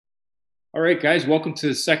All right, guys, welcome to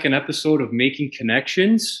the second episode of Making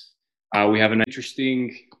Connections. We have an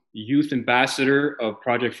interesting youth ambassador of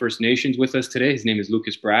Project First Nations with us today. His name is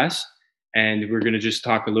Lucas Brass, and we're going to just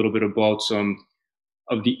talk a little bit about some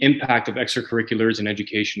of the impact of extracurriculars and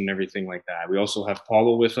education and everything like that. We also have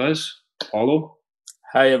Paulo with us. Paulo?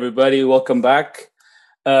 Hi, everybody. Welcome back.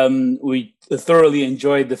 We thoroughly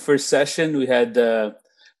enjoyed the first session. We had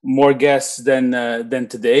more guests than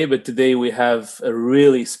today, but today we have a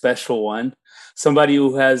really special one. Somebody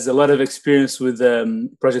who has a lot of experience with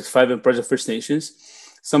Project Five and Project First Nations.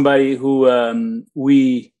 Somebody who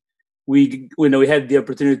we had the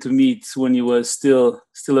opportunity to meet when he was still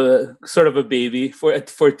a sort of a baby at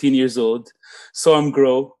 14 years old. Saw him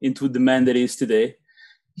grow into the man that he is today.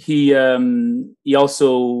 He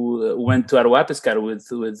also went to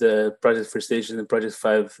Arawapiscar with Project First Station and Project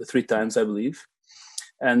Five three times, I believe.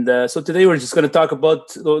 And so today we're just going to talk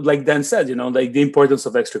about, like Dan said, like the importance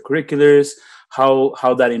of extracurriculars,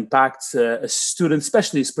 how that impacts a student,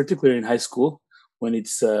 especially particularly in high school when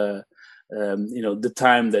it's the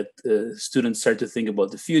time that students start to think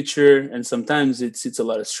about the future, and sometimes it's a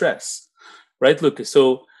lot of stress, right, Lucas?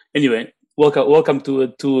 So anyway, welcome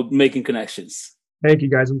to Making Connections. Thank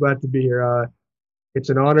you, guys. I'm glad to be here. It's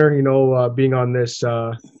an honor, being on this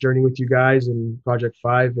journey with you guys in Project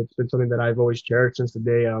Five. It's been something that I've always cherished since the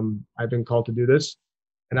day I've been called to do this,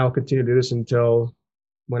 and I'll continue to do this until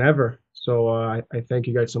whenever. So I thank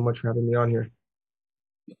you guys so much for having me on here.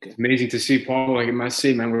 It's amazing to see Paul. I must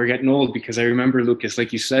say, man, we're getting old because I remember Lucas,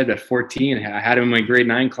 like you said, at 14, I had him in my grade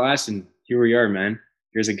 9 class, and here we are, man.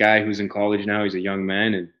 Here's a guy who's in college now. He's a young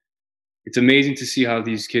man, and it's amazing to see how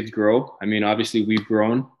these kids grow. I mean, obviously, we've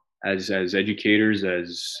grown as educators,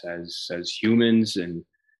 as humans, and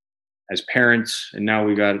as parents, and now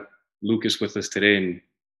we got Lucas with us today. And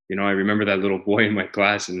I remember that little boy in my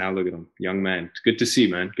class, and now look at him, young man. It's good to see,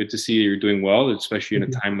 man. Good to see you're doing well, especially in a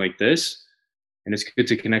time like this. And it's good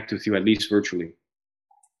to connect with you, at least virtually.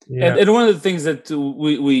 Yeah. And one of the things that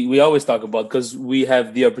we always talk about, because we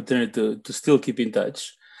have the opportunity to still keep in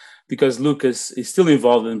touch, because Lucas is still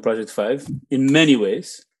involved in Project Five in many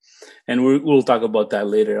ways, and we'll talk about that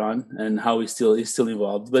later on and how he's still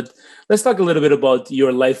involved. But let's talk a little bit about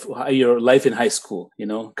your life in high school.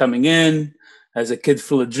 Coming in as a kid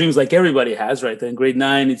full of dreams, like everybody has, right? In grade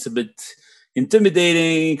 9, it's a bit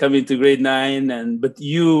intimidating coming to grade 9, but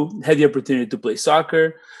you had the opportunity to play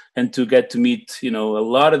soccer and to get to meet a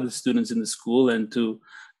lot of the students in the school and to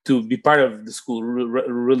be part of the school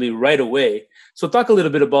really right away. So talk a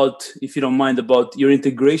little bit about, if you don't mind, about your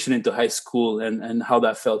integration into high school and how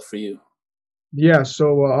that felt for you. Yeah,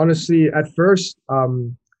 so honestly, at first,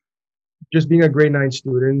 just being a grade 9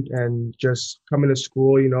 student and just coming to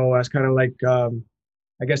school, as kind of like,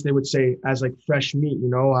 I guess they would say as like fresh meat,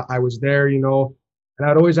 I was there, and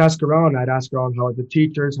I'd always ask around. I'd ask around, how are the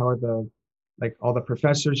teachers, how are all the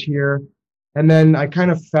professors here? And then I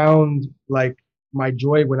kind of found like my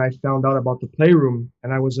joy when I found out about the playroom,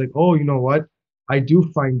 and I was like, oh, you know what? I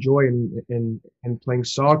do find joy in playing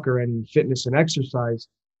soccer and fitness and exercise.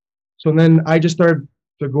 So then I just started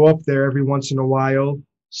to go up there every once in a while,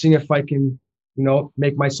 seeing if I can,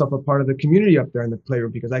 make myself a part of the community up there in the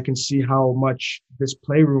playroom, because I can see how much this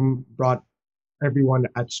playroom brought everyone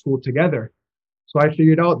at school together. So I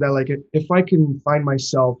figured out that like if I can find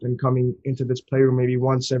myself in coming into this playroom maybe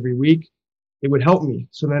once every week, it would help me.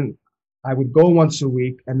 So then I would go once a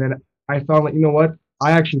week, and then I found like, you know what?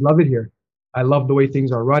 I actually love it here. I love the way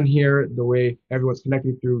things are run here, the way everyone's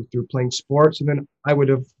connecting through playing sports. And then I would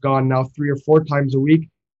have gone now 3 or 4 times a week.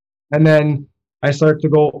 And then I started to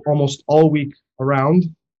go almost all week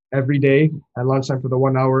around every day at lunchtime for the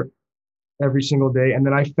 1 hour every single day. And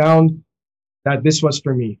then I found that this was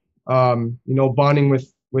for me, bonding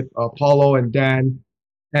with Paulo and Dan,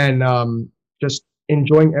 and just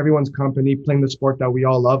enjoying everyone's company, playing the sport that we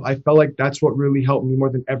all love. I felt like that's what really helped me more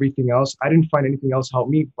than everything else. I didn't find anything else help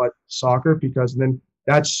me but soccer, because then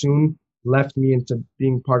that soon left me into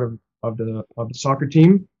being part of the soccer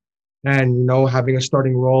team, and having a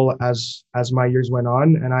starting role as my years went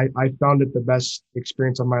on. And I found it the best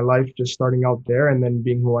experience of my life, just starting out there and then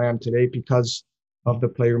being who I am today because of the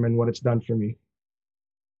playroom and what it's done for me.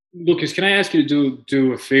 Lucas, can I ask you to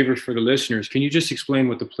do a favor for the listeners? Can you just explain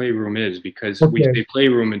what the playroom is? Because we say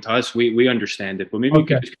playroom, and to us, we understand it, but maybe you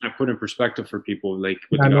can just kind of put in perspective for people, like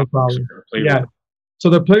with no problem. Yeah. So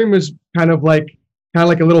the playroom is kind of like a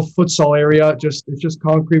little futsal area. It's just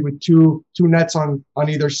concrete with two nets on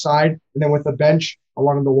either side, and then with a bench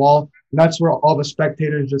along the wall. And that's where all the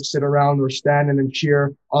spectators just sit around or stand and then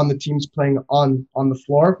cheer on the teams playing on the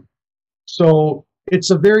floor. So it's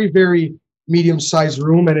a very, very medium-sized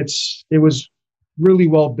room, and it was really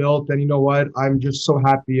well built. And you know what? I'm just so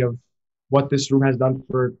happy of what this room has done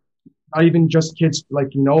for not even just kids,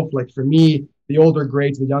 like, you know, like for me, the older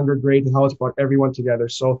grades, the younger grades, and how it's brought everyone together.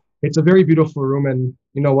 So it's a very beautiful room. And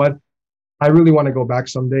you know what? I really want to go back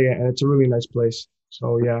someday, and it's a really nice place.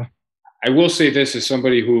 So yeah. I will say this as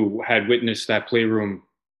somebody who had witnessed that playroom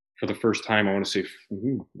for the first time. I want to say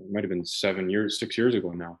it might have been 6 years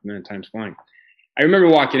ago now. Man, time's flying. I remember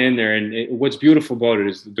walking in there, and what's beautiful about it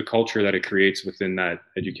is the culture that it creates within that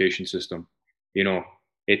education system. You know,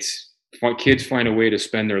 it's kids find a way to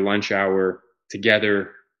spend their lunch hour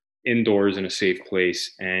together indoors in a safe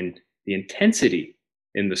place, and the intensity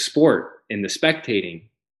in the sport, in the spectating,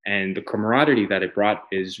 and the camaraderie that it brought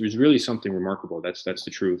is really something remarkable. That's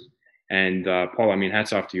the truth. And Paul, I mean,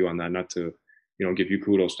 hats off to you on that. Not to, you know, give you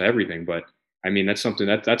kudos to everything, but I mean, that's something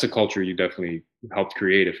that's a culture you definitely helped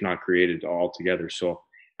create, if not created altogether. So,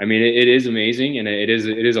 I mean, it is amazing, and it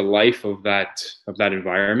is a life of that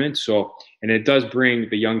environment. So, and it does bring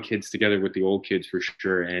the young kids together with the old kids for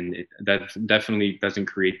sure, and that definitely doesn't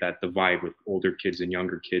create that divide with older kids and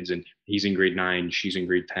younger kids. And he's in grade 9, she's in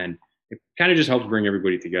grade 10. It kind of just helps bring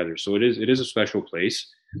everybody together. So it is a special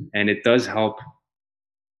place, and it does help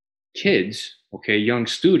kids, okay, young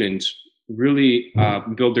students, really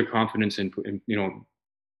build their confidence and you know,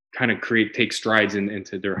 kind of take strides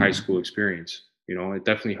into their high school experience. You know, it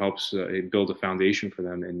definitely helps build a foundation for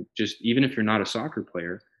them. And just even if you're not a soccer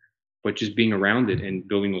player, but just being around it and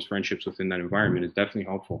building those friendships within that environment is definitely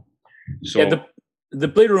helpful. So yeah, the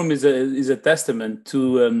playroom is a testament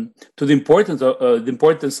to the importance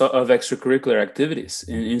of extracurricular activities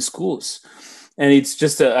in schools. And it's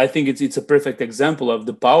just, I think it's a perfect example of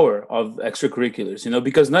the power of extracurriculars, you know,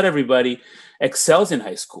 because not everybody excels in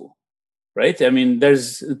high school, right? I mean,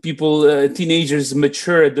 there's people, teenagers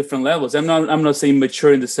mature at different levels. I'm not saying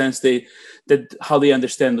mature in the sense that how they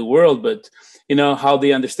understand the world, but you know, how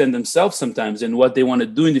they understand themselves sometimes and what they want to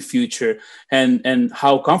do in the future, and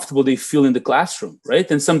how comfortable they feel in the classroom, right?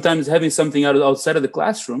 And sometimes having something outside of the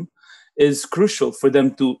classroom is crucial for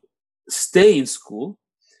them to stay in school,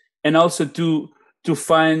 and also to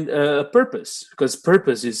find a purpose, because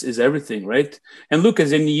purpose is everything, right? And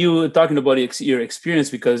Lucas, and you talking about your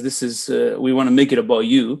experience, because this is we want to make it about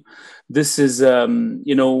you. This is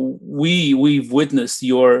you know, we've witnessed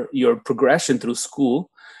your progression through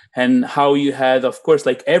school, and how you had, of course,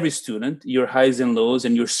 like every student, your highs and lows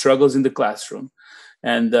and your struggles in the classroom.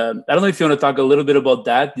 And I don't know if you want to talk a little bit about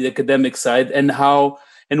that, the academic side, and how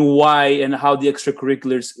and why and how the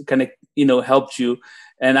extracurriculars kind of, you know, helped you.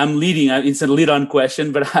 And it's a lead-on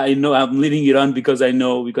question, but I know I'm leading it on because I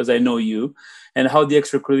know you, and how the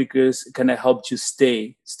extracurriculars kind of helped you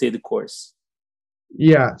stay the course.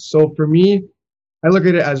 Yeah. So for me, I look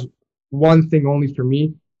at it as one thing only for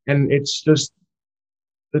me, and it's just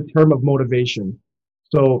the term of motivation.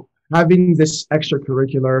 So having this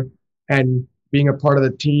extracurricular and being a part of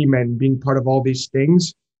the team and being part of all these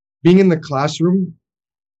things, being in the classroom,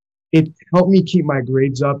 it helped me keep my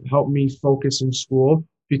grades up, helped me focus in school,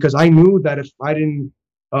 because I knew that if I didn't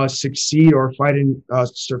succeed, or if I didn't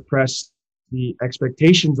suppress the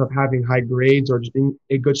expectations of having high grades or just being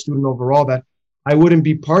a good student overall, that I wouldn't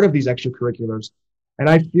be part of these extracurriculars. And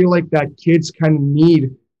I feel like that kids kind of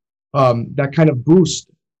need that kind of boost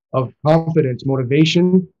of confidence,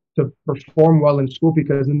 motivation to perform well in school,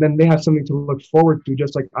 because and then they have something to look forward to,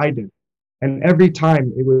 just like I did. And every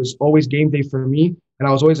time it was always game day for me, and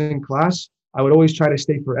I was always in class, I would always try to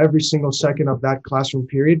stay for every single second of that classroom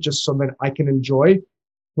period, just so that I can enjoy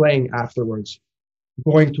playing afterwards,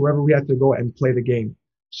 going to wherever we had to go and play the game.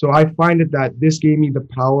 So I find it that this gave me the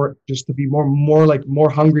power just to be more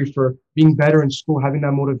hungry for being better in school, having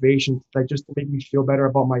that motivation, like just to make me feel better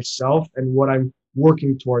about myself and what I'm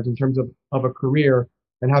working towards in terms of a career,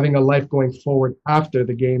 and having a life going forward after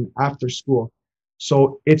the game, after school.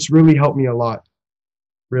 So it's really helped me a lot,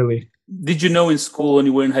 really. Did you know in school, when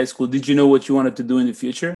you were in high school, did you know what you wanted to do in the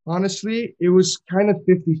future? Honestly, it was kind of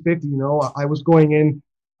 50-50, you know. I was going in,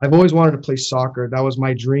 I've always wanted to play soccer. That was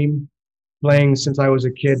my dream, playing since I was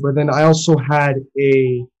a kid. But then I also had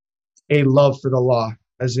a love for the law,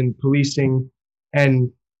 as in policing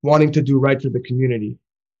and wanting to do right for the community.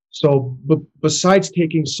 So besides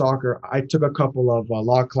taking soccer, I took a couple of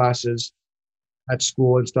law classes at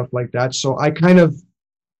school and stuff like that. So I kind of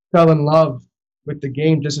fell in love with the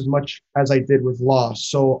game just as much as I did with law.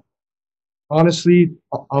 So honestly,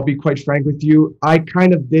 I'll be quite frank with you. I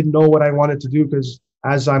kind of did know what I wanted to do, because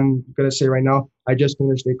as I'm going to say right now, I just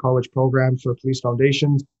finished a college program for police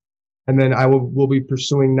foundations. And then I will be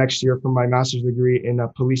pursuing next year for my master's degree in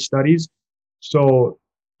police studies. So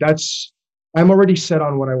I'm already set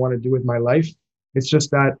on what I want to do with my life. It's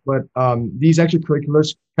just that, but these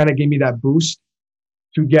extracurriculars kind of gave me that boost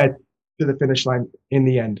to get to the finish line in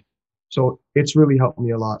the end. So it's really helped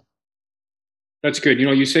me a lot. That's good. You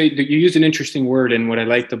know, you say that you used an interesting word, and what I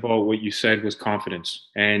liked about what you said was confidence.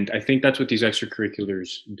 And I think that's what these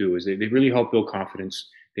extracurriculars do is they really help build confidence.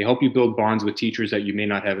 They help you build bonds with teachers that you may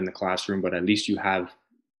not have in the classroom, but at least you have,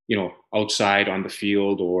 you know, outside on the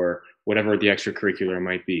field or whatever the extracurricular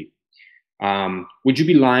might be. Would you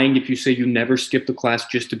be lying if you say you never skipped a class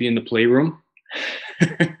just to be in the playroom?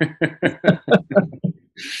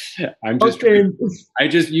 I'm just, okay.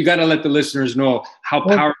 You got to let the listeners know how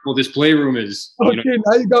powerful this playroom is. Okay, you know?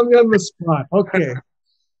 Now you got me on the spot. Okay.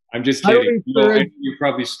 I'm just kidding. I know you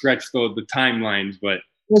probably stretched the timelines, but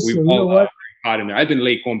listen, we've all caught in there. I've been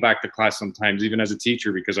late going back to class sometimes, even as a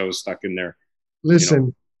teacher, because I was stuck in there. Listen, you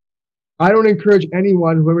know? I don't encourage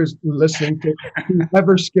anyone, whoever's listening, to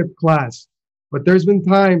ever skip class. But there's been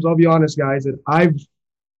times, I'll be honest, guys, that I've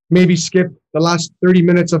maybe skipped the last 30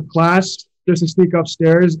 minutes of class just to sneak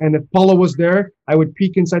upstairs. And if Paulo was there, I would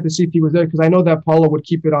peek inside to see if he was there, because I know that Paulo would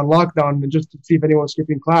keep it on lockdown and just to see if anyone was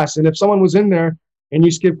skipping class. And if someone was in there and you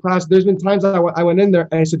skip class, there's been times I went in there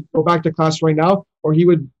and I said, go back to class right now. Or he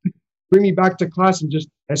would bring me back to class and just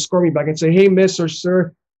escort me back and say, hey, miss or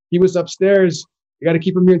sir, he was upstairs. You got to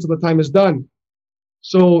keep him here until the time is done.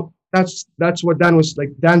 So that's what Dan was like.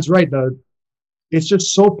 Dan's right. It's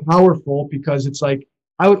just so powerful because it's like,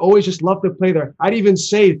 I would always just love to play there. I'd even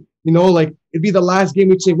say, you know, like it'd be the last game.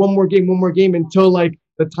 We'd say one more game until like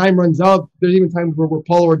the time runs out. There's even times where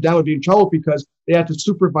Paulo or Dan would be in trouble because they had to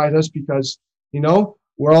supervise us because, you know,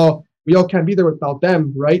 we all can't be there without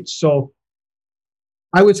them. Right. So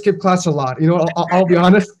I would skip class a lot, you know, I'll be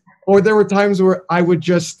honest. Or there were times where I would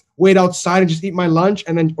just wait outside and just eat my lunch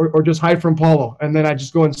and then, or just hide from Paulo. And then I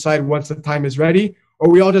just go inside once the time is ready. Or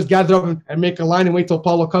we all just gather up and make a line and wait till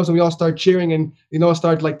Paulo comes and we all start cheering and, you know,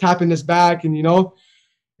 start like tapping his back. And, you know,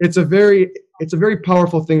 it's a very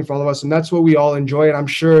powerful thing for all of us. And that's what we all enjoy. And I'm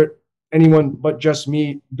sure anyone but just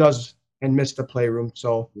me does and miss the playroom.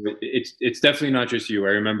 So it's definitely not just you. I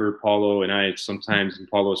remember Paulo and I sometimes, and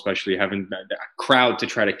Paulo especially, having a crowd to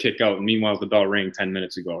try to kick out. And meanwhile, the bell rang 10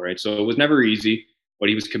 minutes ago, right? So it was never easy, but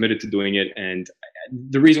he was committed to doing it. And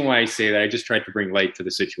the reason why I say that, I just tried to bring light to the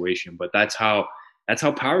situation, but that's how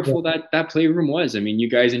powerful that playroom was. I mean, you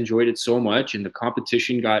guys enjoyed it so much, and the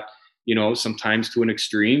competition got, you know, sometimes to an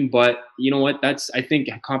extreme, but you know what? I think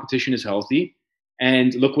competition is healthy,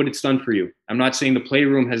 and look what it's done for you. I'm not saying the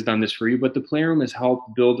playroom has done this for you, but the playroom has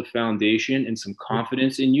helped build a foundation and some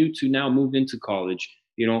confidence in you to now move into college,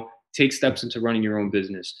 you know, take steps into running your own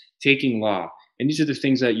business, taking law. And these are the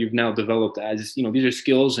things that you've now developed as, you know, these are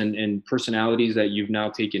skills and personalities that you've now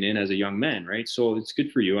taken in as a young man, right? So it's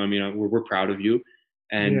good for you. I mean, we're proud of you,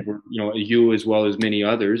 and we're, you know, you as well as many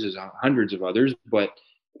others, as hundreds of others. But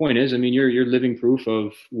point is, I mean, you're living proof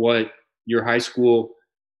of what your high school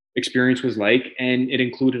experience was like, and it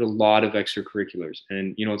included a lot of extracurriculars.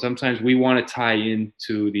 And, you know, sometimes we want to tie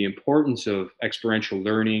into the importance of experiential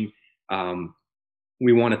learning.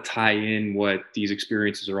 We want to tie in what these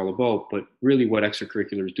experiences are all about, but really what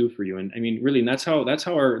extracurriculars do for you. And I mean, really, and that's how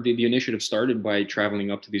the initiative started, by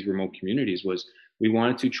traveling up to these remote communities. Was we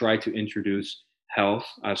wanted to try to introduce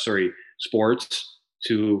sports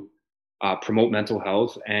to promote mental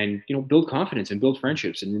health and, you know, build confidence and build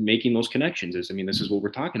friendships and making those connections. This is what we're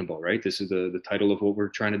talking about, right? This is the title of what we're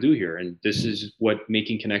trying to do here. And this is what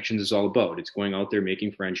making connections is all about. It's going out there,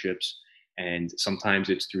 making friendships. And sometimes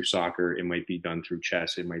it's through soccer. It might be done through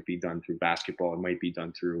chess. It might be done through basketball. It might be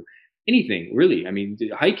done through anything, really. I mean,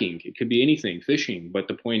 hiking, it could be anything, fishing. But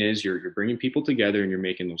the point is, you're bringing people together and you're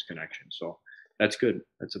making those connections. So that's good.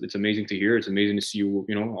 It's amazing to hear. It's amazing to see you,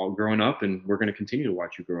 you know, all growing up, and we're going to continue to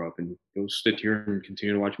watch you grow up, and you'll sit here and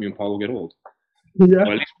continue to watch me and Paulo get old. Yeah.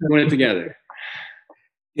 So at least we're doing it together.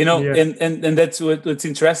 You know, and that's what's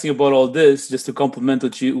interesting about all this, just to complement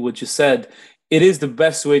what you said. It is the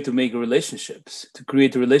best way to make relationships, to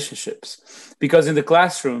create relationships, because in the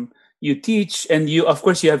classroom you teach, and you, of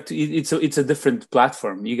course, you have to. It's a different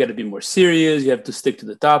platform. You got to be more serious. You have to stick to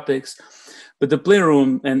the topics. But the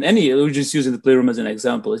playroom, and we're just using the playroom as an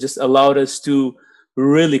example, it just allowed us to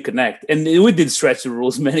really connect. And we did stretch the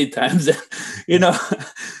rules many times, you know.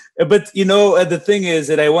 But, you know, the thing is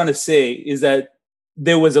that I want to say is that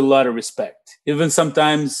there was a lot of respect. Even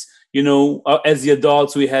sometimes, you know, as the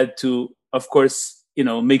adults, we had to, of course, you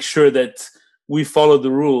know, make sure that we follow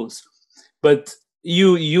the rules. But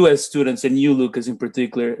you as students, and you, Lucas, in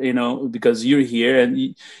particular, because you're here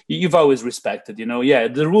and you've always respected, yeah,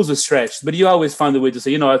 the rules are stretched, but you always found a way to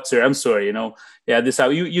say, what, sir, I'm sorry, yeah, this how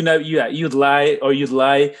you'd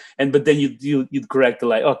lie, but then you'd correct the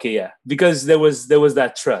lie. Okay, yeah, because there was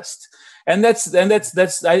that trust, and that's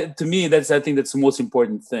to me, I think that's the most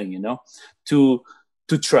important thing, to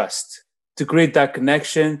trust, to create that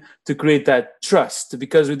connection, to create that trust,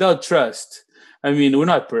 because without trust, I mean, we're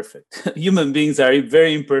not perfect. Human beings are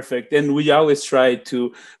very imperfect, and we always try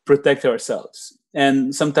to protect ourselves.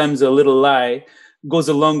 And sometimes a little lie goes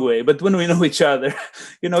a long way. But when we know each other,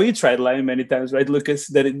 you tried lying many times, right, Lucas?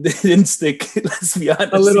 That it didn't stick. Let's be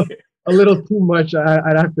honest. A little too much.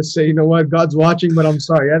 I'd have to say, you know what? God's watching, but I'm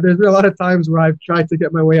sorry. Yeah, there's been a lot of times where I've tried to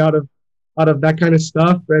get my way out of that kind of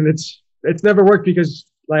stuff, and it's never worked because,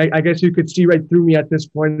 like, I guess you could see right through me at this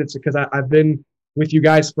point. It's because I've been with you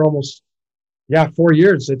guys for almost 4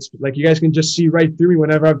 years. It's like you guys can just see right through me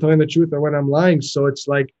whenever I'm telling the truth or when I'm lying. So it's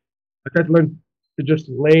like I have to learn to just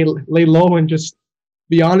lay low and just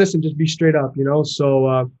be honest and just be straight up,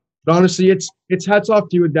 So, but honestly, it's hats off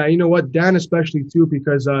to you with Dan. You know what, Dan especially too,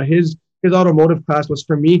 because his automotive class was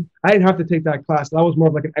for me. I didn't have to take that class. That was more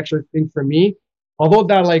of like an extra thing for me. Although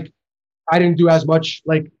that like I didn't do as much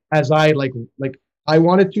like as I like I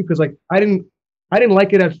wanted to, because like I didn't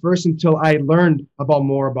like it at first until I learned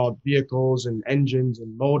more about vehicles and engines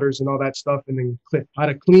and motors and all that stuff, and then how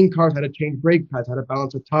to clean cars, how to change brake pads, how to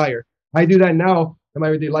balance a tire. I do that now in my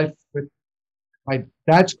everyday life with my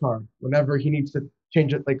dad's car. Whenever he needs to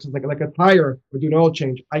change it, like a tire or do an oil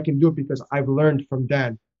change, I can do it because I've learned from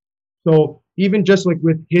Dan. So even just like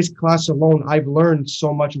with his class alone, I've learned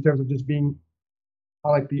so much in terms of just being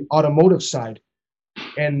on like the automotive side.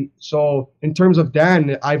 And so in terms of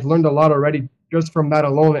Dan, I've learned a lot already just from that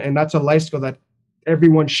alone. And that's a life skill that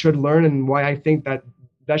everyone should learn, and why I think that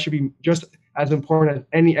should be just as important as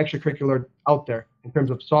any extracurricular out there in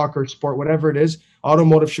terms of soccer, sport, whatever it is.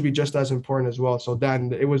 Automotive should be just as important as well. So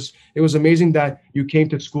Dan, it was amazing that you came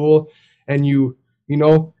to school and you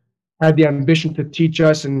had the ambition to teach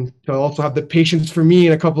us, and to also have the patience for me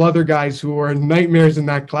and a couple other guys who were nightmares in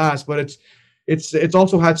that class. But it's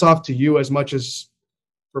also hats off to you as much as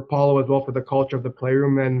for Paulo as well, for the culture of the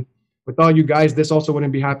playroom. And without you guys, this also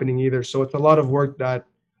wouldn't be happening either. So it's a lot of work that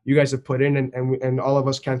you guys have put in, and all of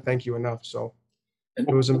us can't thank you enough. So it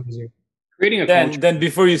was amazing. Creating a culture. Then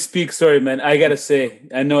before you speak, sorry, man, I gotta say,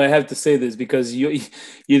 I know I have to say this because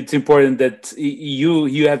it's important that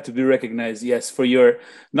you have to be recognized, yes, for your,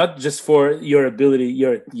 not just for your ability,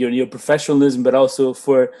 your professionalism, but also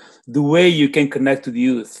for the way you can connect with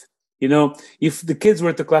youth. If the kids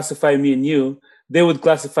were to classify me and you, they would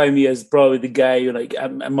classify me as probably the guy,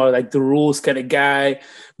 I'm more like the rules kind of guy,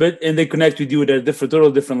 and they connect with you at a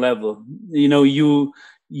total different level. You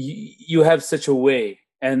have such a way.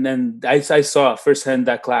 And then I saw firsthand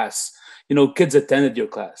that class. Kids attended your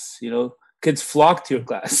class. Kids flocked to your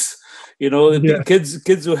class.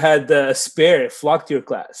 Kids who had a spare flocked to your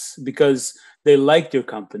class because they liked your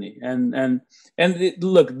company. And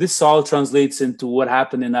look, this all translates into what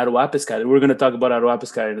happened in Aroa Pescaria. We're going to talk about Aroa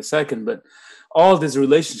Pescaria in a second, but all these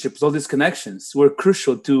relationships, all these connections were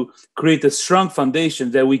crucial to create a strong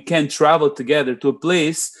foundation that we can travel together to a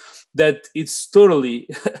place that it's totally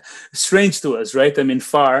strange to us, right? I mean,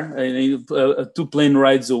 far, 2 plane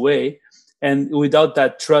rides away. And without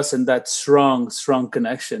that trust and that strong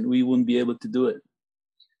connection, we wouldn't be able to do it.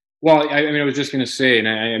 Well, I was just going to say, and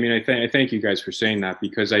I thank you guys for saying that,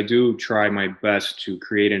 because I do try my best to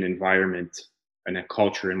create an environment and a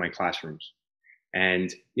culture in my classrooms.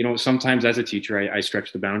 And, sometimes as a teacher, I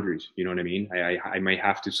stretch the boundaries, you know what I mean? I might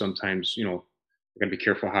have to sometimes, I got to be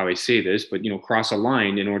careful how I say this, but, cross a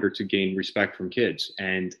line in order to gain respect from kids.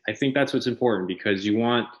 And I think that's what's important, because you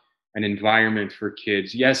want an environment for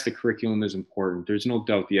kids. Yes, the curriculum is important. There's no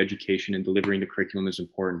doubt the education and delivering the curriculum is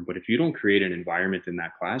important. But if you don't create an environment in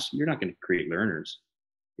that class, you're not going to create learners.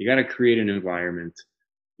 You got to create an environment.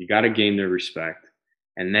 You got to gain their respect.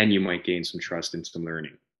 And then you might gain some trust and some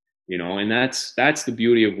learning. And that's the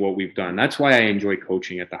beauty of what we've done. That's why I enjoy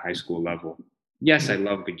coaching at the high school level. Yes, I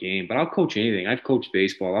love the game, but I'll coach anything. I've coached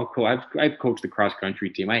baseball. I've coached the cross country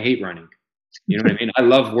team. I hate running. You know what I mean? I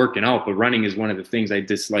love working out, but running is one of the things I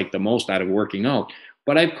dislike the most out of working out.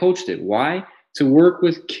 But I've coached it. Why? To work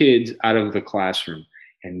with kids out of the classroom.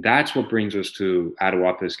 And that's what brings us to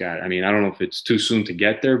Aroa Pescaria. I don't know if it's too soon to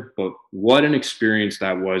get there, but what an experience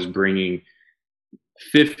that was, bringing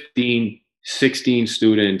 15, 16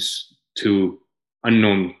 students to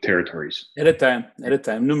unknown territories. At a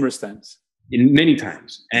time, numerous times. Many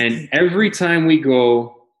times. And every time we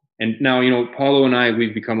go And now, Paulo and I,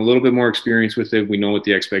 we've become a little bit more experienced with it. We know what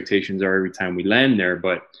the expectations are every time we land there.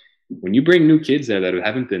 But when you bring new kids there that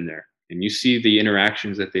haven't been there, and you see the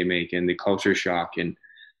interactions that they make and the culture shock and,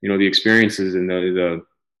 the experiences and the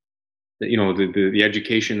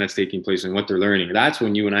education that's taking place and what they're learning, that's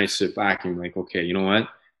when you and I sit back and like, okay, you know what?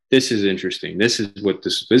 This is interesting. This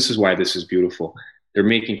is why this is beautiful. They're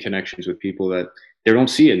making connections with people that they don't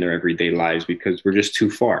see in their everyday lives because we're just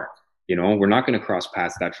too far. We're not going to cross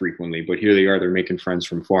paths that frequently, but here they are, they're making friends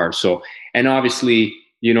from far. So, and obviously,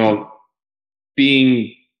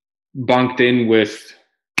 being bunked in with,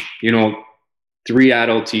 3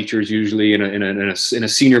 adult teachers usually in a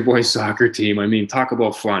senior boys soccer team. I mean, talk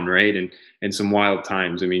about fun, right? And some wild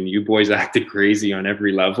times. I mean, you boys acted crazy on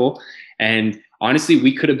every level. And honestly,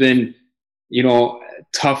 we could have been,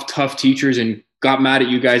 tough teachers and got mad at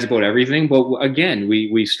you guys about everything. But again,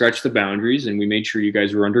 we stretched the boundaries and we made sure you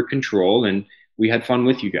guys were under control and we had fun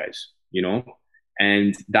with you guys,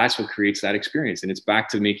 and that's what creates that experience. And it's back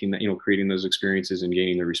to making that, creating those experiences and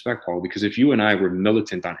gaining the respect, Paul, because if you and I were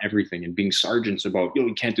militant on everything and being sergeants about,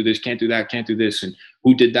 you can't do this, can't do that, can't do this. And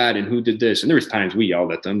who did that and who did this? And there was times we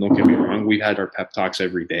yelled at them. Don't get me wrong. We've had our pep talks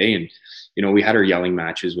every day and, we had our yelling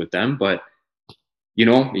matches with them, but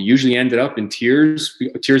it usually ended up in tears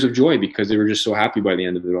of joy because they were just so happy by the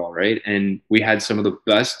end of it all. Right. And we had some of the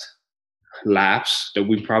best laughs that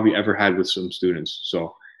we've probably ever had with some students.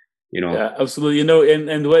 So, Yeah, absolutely.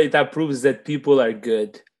 And what that proves is that people are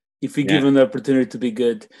good if we give them the opportunity to be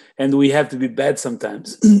good, and we have to be bad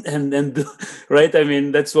sometimes. and right. I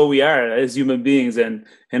mean, that's what we are as human beings. And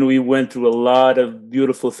we went through a lot of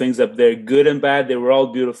beautiful things up there, good and bad. They were all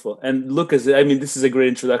beautiful. And Lucas, I mean, this is a great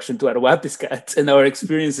introduction to Arawapiskat and our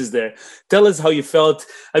experiences there. Tell us how you felt.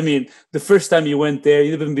 I mean, the first time you went there,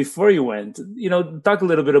 even before you went, talk a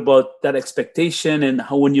little bit about that expectation and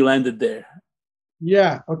how when you landed there.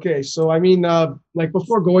 Yeah. Okay. So, I mean, like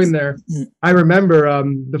before going there, I remember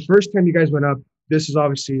the first time you guys went up, this is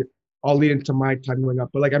obviously all leading to my time going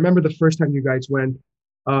up. But like, I remember the first time you guys went,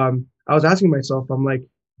 I was asking myself, I'm like,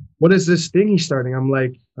 what is this thing he's starting? I'm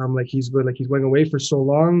like, he's going away for so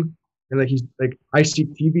long. And like, he's like, I see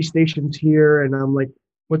TV stations here and I'm like,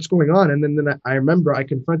 what's going on? And then I remember I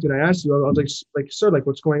confronted, I asked you, I was like, sir, like,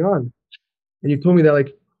 what's going on? And you told me that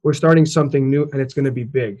like, we're starting something new and it's going to be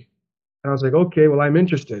big. And I was like, okay, well, I'm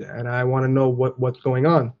interested and I want to know what's going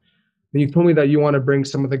on. Then you told me that you want to bring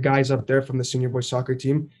some of the guys up there from the senior boys soccer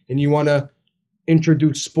team and you want to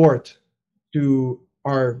introduce sport to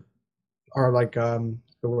our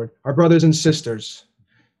brothers and sisters,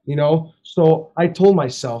 So I told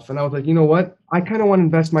myself and I was like, you know what? I kind of want to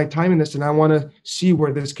invest my time in this and I want to see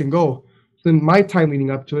where this can go. So in my time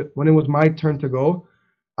leading up to it, when it was my turn to go,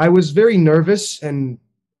 I was very nervous and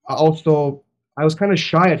also I was kind of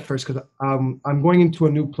shy at first because I'm going into a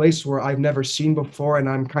new place where I've never seen before, and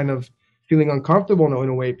I'm kind of feeling uncomfortable in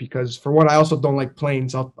a way because, for one, I also don't like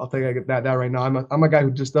planes. I'll tell you that right now. I'm a guy who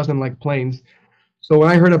just doesn't like planes. So when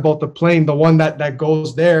I heard about the plane, the one that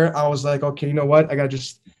goes there, I was like, okay, you know what? I gotta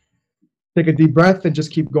just take a deep breath and just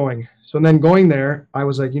keep going. So then going there, I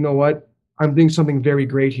was like, you know what? I'm doing something very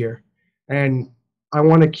great here, and I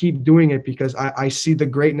want to keep doing it because I see the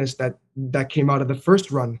greatness that came out of the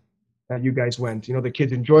first run that you guys went. The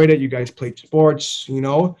kids enjoyed it. You guys played sports,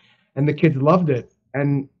 and the kids loved it.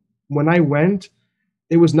 And when I went,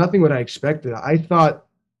 it was nothing what I expected. I thought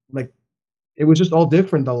like it was just all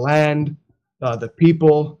different. The land, the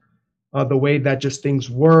people, the way that just things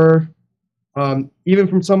were. Even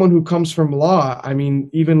from someone who comes from law, I mean,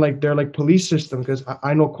 even like their like police system, because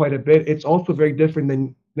I know quite a bit. It's also very different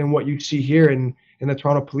than what you see here in the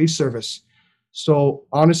Toronto Police Service. So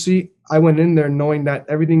honestly, I went in there knowing that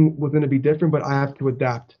everything was going to be different, but I have to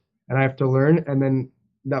adapt and I have to learn. And then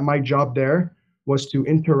that my job there was to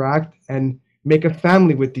interact and make a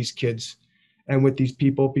family with these kids and with these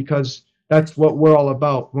people, because that's what we're all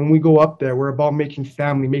about. When we go up there, we're about making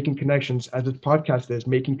family, making connections, as this podcast is,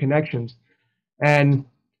 making connections. And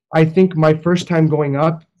I think my first time going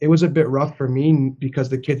up, it was a bit rough for me because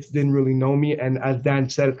the kids didn't really know me. And as Dan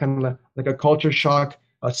said, it's kind of like a culture shock.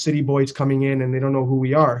 City boys coming in and they don't know who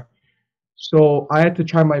we are. So I had to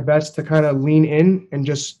try my best to kind of lean in and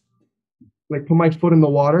just like put my foot in the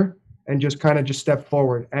water and just kind of just step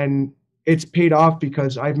forward. And it's paid off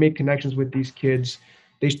because I've made connections with these kids.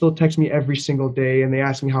 They still text me every single day and they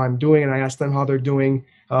ask me how I'm doing and I ask them how they're doing,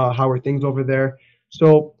 how are things over there.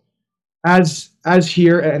 So as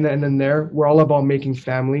here and then there, we're all about making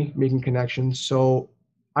family, making connections. So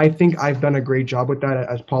I think I've done a great job with that,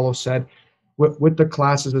 as Paulo said. With the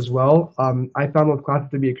classes as well, I found those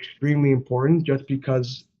classes to be extremely important just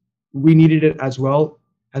because we needed it as well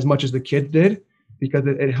as much as the kids did. because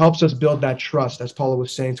it helps us build that trust, as Paula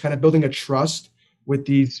was saying. It's kind of building a trust with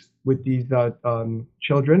these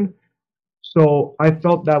children. So I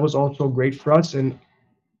felt that was also great for us, and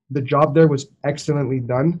the job there was excellently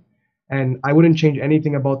done. And I wouldn't change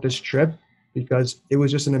anything about this trip because it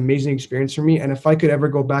was just an amazing experience for me. And if I could ever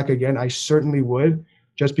go back again, I certainly would,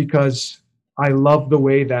 just because I love the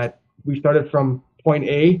way that we started from point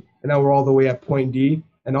A and now we're all the way at point D,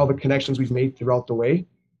 and all the connections we've made throughout the way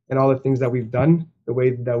and all the things that we've done, the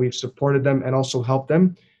way that we've supported them and also helped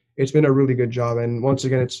them. It's been a really good job. And once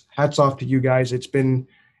again, it's hats off to you guys. It's been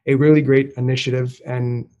a really great initiative,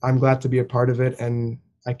 and I'm glad to be a part of it. And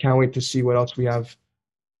I can't wait to see what else we have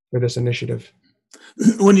for this initiative.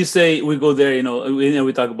 When you say we go there,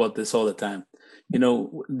 we talk about this all the time.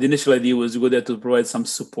 The initial idea was to go there to provide some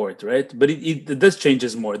support, right? But it does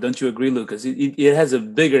changes more. Don't you agree, Lucas? It has a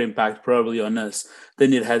bigger impact probably on us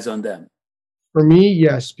than it has on them. For me,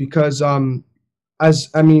 yes, because for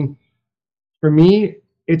me,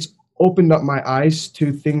 it's opened up my eyes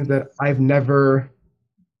to things that I've never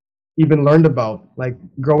even learned about. Like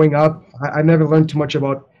growing up, I never learned too much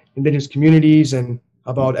about indigenous communities and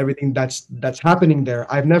about everything that's happening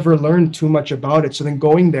there. I've never learned too much about it. So then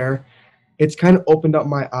going there, it's kind of opened up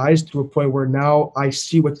my eyes to a point where now I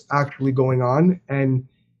see what's actually going on, and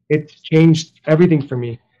it's changed everything for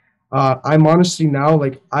me. I'm honestly now,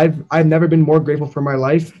 like, I've never been more grateful for my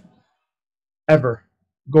life ever.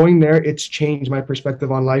 Going there, it's changed my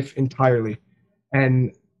perspective on life entirely,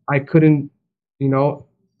 and I couldn't,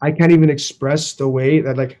 I can't even express the way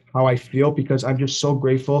that, like, how I feel, because I'm just so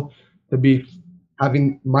grateful to be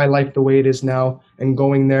having my life the way it is now and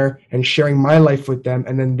going there and sharing my life with them,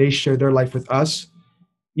 and then they share their life with us.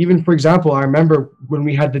 Even, for example, I remember when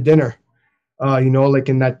we had the dinner, like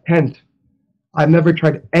in that tent. I've never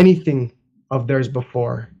tried anything of theirs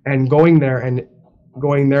before, and going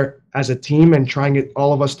there as a team and trying it,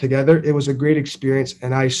 all of us together, it was a great experience,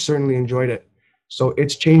 and I certainly enjoyed it. So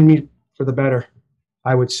it's changed me for the better,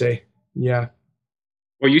 I would say. Yeah.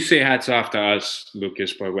 Well, you say hats off to us,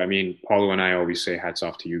 Lucas, but I mean, Paulo and I always say hats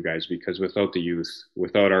off to you guys, because without the youth,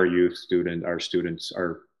 without our students,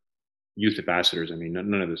 our youth ambassadors, I mean,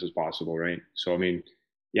 none of this is possible, right? So, I mean,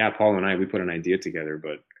 yeah, Paulo and I, we put an idea together,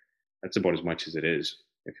 but that's about as much as it is.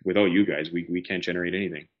 Without you guys, we can't generate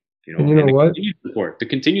anything. And you know what? The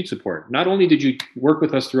continued support. Not only did you work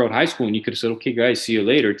with us throughout high school and you could have said, okay, guys, see you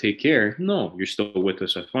later, take care. No, you're still with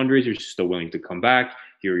us at fundraisers. You're still willing to come back.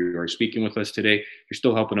 Here you are speaking with us today. You're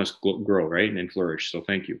still helping us grow, right? And flourish. So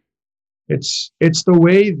thank you. It's the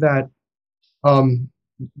way that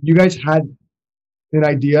you guys had an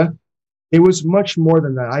idea. It was much more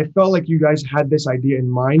than that. I felt like you guys had this idea in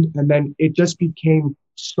mind, and then it just became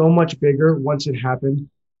so much bigger once it happened.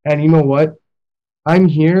 And you know what? I'm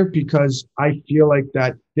here because I feel like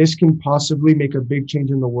that this can possibly make a big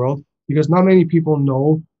change in the world, because not many people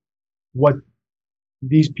know what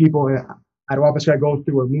these people at Wapaskai go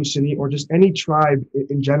through, or Musini, or just any tribe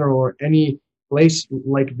in general, or any place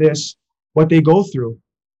like this, what they go through.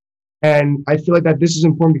 And I feel like that this is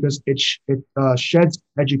important because it sheds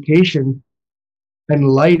education and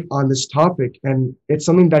light on this topic, and it's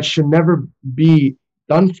something that should never be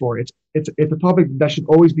done for. It's a topic that should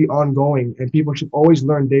always be ongoing, and people should always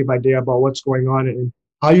learn day by day about what's going on and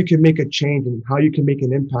how you can make a change and how you can make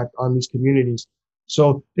an impact on these communities.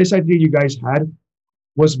 So this idea you guys had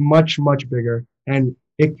was much, much bigger, and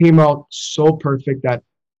it came out so perfect that,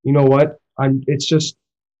 you know what, I'm just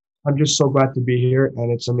so glad to be here,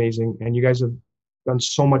 and it's amazing. And you guys have done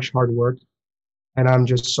so much hard work, and I'm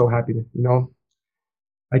just so happy to,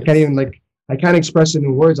 I can't express it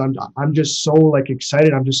in words. I'm just so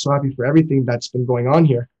excited. I'm just so happy for everything that's been going on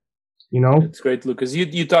here. It's great, Lucas.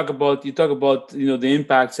 You talk about the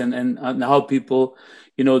impacts and how people,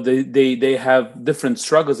 they have different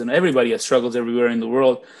struggles, and everybody has struggles everywhere in the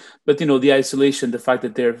world. But the isolation, the fact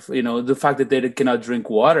that they cannot drink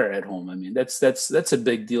water at home. I mean, that's a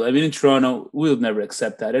big deal. I mean, in Toronto, we'll never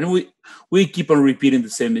accept that, and we keep on repeating the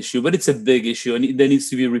same issue. But it's a big issue, and that needs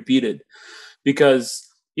to be repeated, because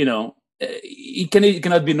it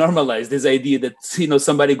cannot be normalized. This idea that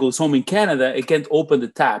somebody goes home in Canada, it can't open the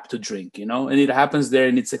tap to drink, and it happens there,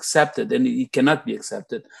 and it's accepted, and it cannot be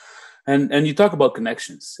accepted. And you talk about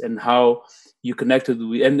connections and how you connected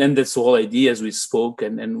with, and that's the whole idea as we spoke,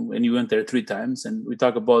 and you went there 3 times, and we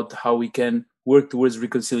talk about how we can work towards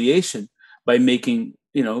reconciliation by making,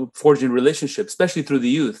 forging relationships, especially through the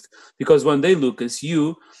youth. Because one day, Lucas,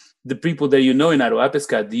 the people that in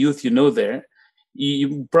Aroapiskat, the youth there,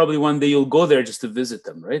 you probably one day you'll go there just to visit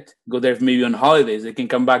them, right? Go there maybe on holidays. They can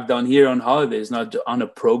come back down here on holidays, not on a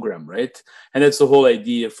program, right? And that's the whole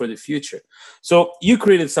idea for the future. So you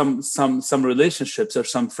created some relationships or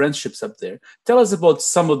some friendships up there. Tell us about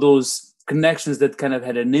some of those connections that kind of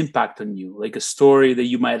had an impact on you, like a story that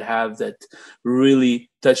you might have that really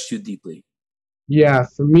touched you deeply. Yeah,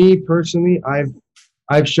 for me personally,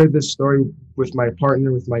 I've shared this story with my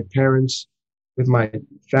partner, with my parents, with my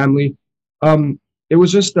family. It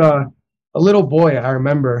was just a little boy, I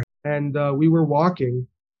remember, and we were walking,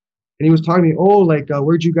 and he was talking to me. Oh, like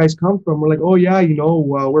where'd you guys come from? We're like, oh yeah,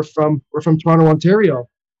 we're from Toronto, Ontario,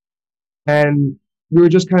 and we were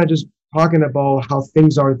just kind of just talking about how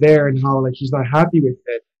things are there and how like he's not happy with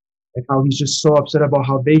it, and how he's just so upset about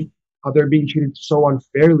how they're being treated so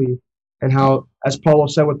unfairly, and how, as Paulo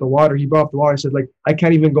said with the water, he brought up the water. I said, like, I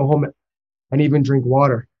can't even go home and even drink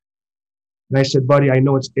water. And I said, buddy, I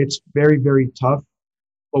know it's very, very tough,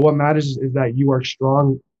 but what matters is that you are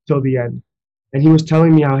strong till the end. And he was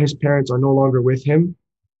telling me how his parents are no longer with him.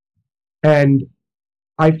 And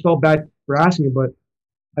I felt bad for asking, but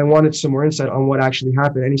I wanted some more insight on what actually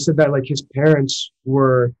happened. And he said that like his parents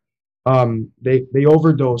were they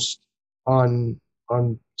overdosed on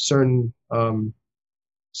certain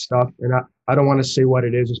stuff. And I don't want to say what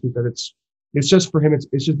it is just because it's just for him,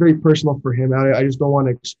 it's just very personal for him. I just don't want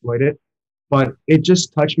to exploit it. But it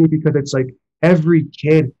just touched me because it's like every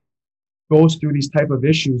kid goes through these type of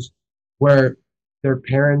issues where their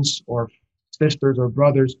parents or sisters or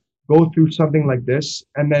brothers go through something like this,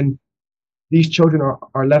 and then these children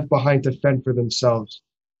are left behind to fend for themselves.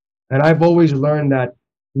 And I've always learned that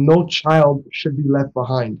no child should be left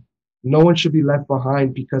behind. No one should be left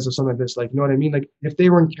behind because of something like this. Like, you know what I mean? Like, if they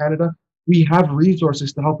were in Canada, we have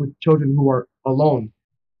resources to help with children who are alone.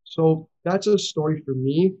 So that's a story for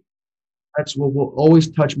me. That's what will always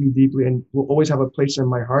touch me deeply and will always have a place in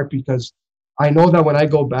my heart, because I know that when I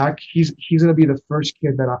go back, he's gonna be the first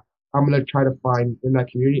kid that I'm gonna try to find in that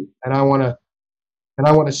community, and I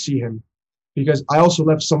wanna see him, because I also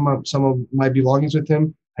left some of my belongings with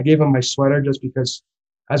him. I gave him my sweater just because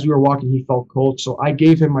as we were walking he felt cold, so I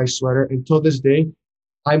gave him my sweater. Until this day,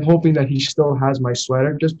 I'm hoping that he still has my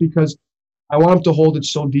sweater, just because I want him to hold it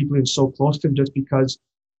so deeply and so close to him, just because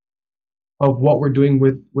of what we're doing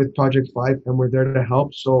with Project 5, and we're there to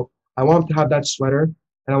help. So I want him to have that sweater,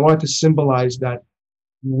 and I want it to symbolize that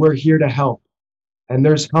we're here to help, and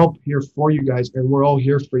there's help here for you guys, and we're all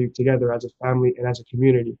here for you together as a family and as a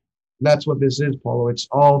community. And that's what this is, Paulo. It's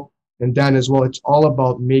all, and Dan as well, it's all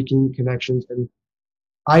about making connections. And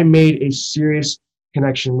I made a serious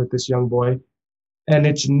connection with this young boy, and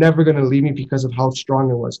it's never going to leave me because of how strong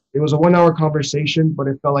it was. It was a 1 hour conversation, but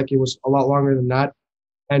it felt like it was a lot longer than that.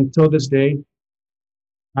 And till this day,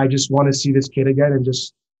 I just want to see this kid again, and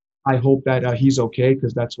just I hope that he's okay,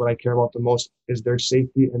 because that's what I care about the most, is their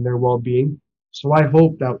safety and their well-being. So I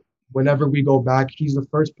hope that whenever we go back, he's the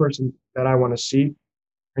first person that I want to see,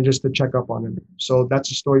 and just to check up on him. So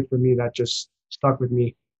that's a story for me that just stuck with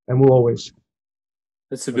me and will always.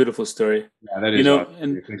 That's a beautiful story. Yeah, that is awesome.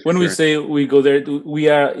 And when we say we go there, we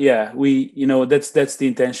are, that's the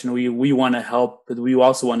intention. We want to help, but we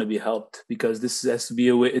also want to be helped, because this has to be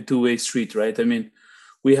a two-way street, right? I mean,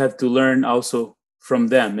 we have to learn also from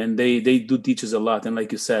them, and they do teach us a lot. And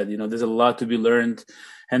like you said, there's a lot to be learned,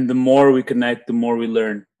 and the more we connect, the more we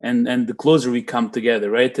learn, and the closer we come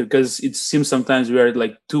together, right? Because it seems sometimes we are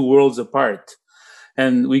like two worlds apart,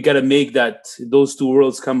 and we got to make those two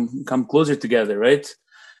worlds come closer together, right?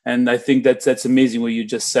 And I think that's amazing what you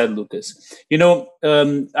just said, Lucas. I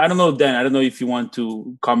don't know, Dan, I don't know if you want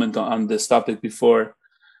to comment on this topic before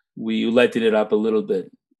we lighten it up a little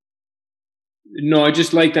bit. No, I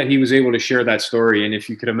just like that he was able to share that story. And if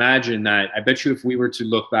you could imagine that, I bet you if we were to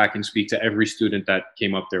look back and speak to every student that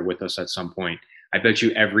came up there with us at some point, I bet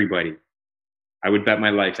you I would bet my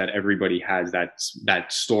life that everybody has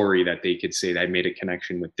that story that they could say that I made a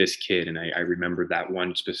connection with this kid, and I remember that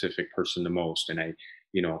one specific person the most, and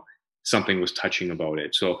something was touching about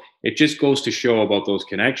it. So it just goes to show about those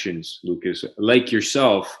connections, Lucas. Like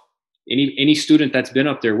yourself, any student that's been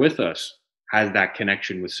up there with us has that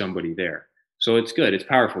connection with somebody there. So it's good. It's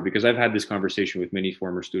powerful, because I've had this conversation with many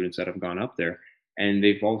former students that have gone up there, and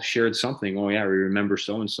they've all shared something. Oh yeah, we remember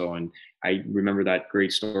so-and-so, and I remember that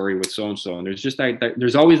great story with so-and-so. And there's just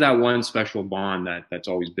there's always that one special bond that's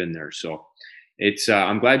always been there. So it's,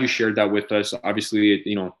 I'm glad you shared that with us. Obviously,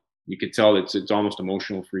 you could tell it's almost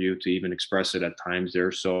emotional for you to even express it at times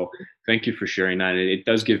there. So thank you for sharing that. It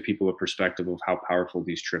does give people a perspective of how powerful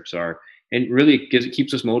these trips are, and really it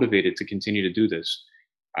keeps us motivated to continue to do this.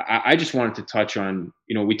 I just wanted to touch on,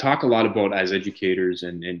 we talk a lot about, as educators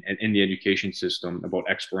and in the education system, about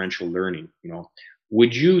experiential learning.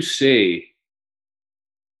 Would you say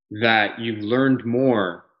that you've learned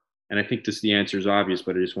more? And I think the answer is obvious,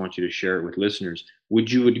 but I just want you to share it with listeners. Would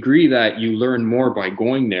you agree that you learn more by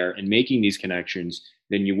going there and making these connections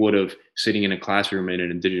than you would have sitting in a classroom in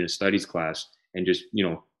an Indigenous studies class and just,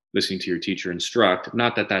 listening to your teacher instruct?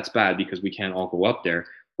 Not that that's bad, because we can't all go up there,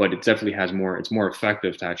 but it definitely it's more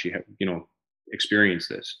effective to actually, experience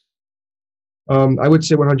this. I would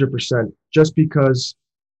say 100%, just because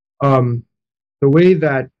the way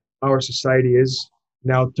that our society is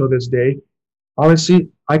now till this day, honestly,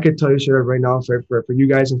 I could tell you sure right now for you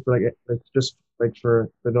guys and for just for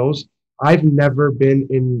those, I've never been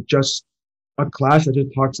in just a class that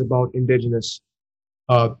just talks about Indigenous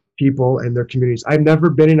people and their communities. I've never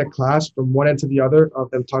been in a class from one end to the other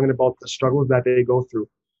of them talking about the struggles that they go through.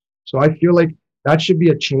 So I feel like that should be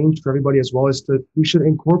a change for everybody as well, as we should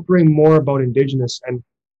incorporate more about Indigenous and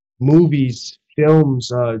movies,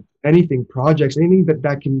 films, anything, projects, anything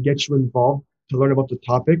that can get you involved to learn about the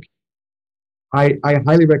topic. I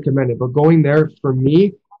highly recommend it. But going there for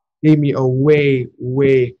me gave me a way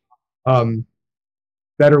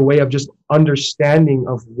better way of just understanding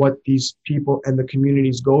of what these people and the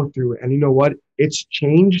communities go through. And you know what? It's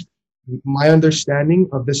changed my understanding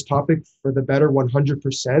of this topic for the better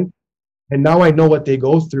 100%. And now I know what they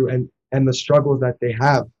go through and the struggles that they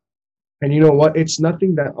have. And you know what? It's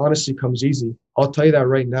nothing that honestly comes easy. I'll tell you that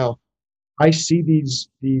right now. I see these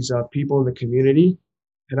people in the community,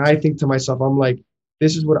 and I think to myself, I'm like,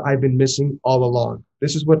 this is what I've been missing all along.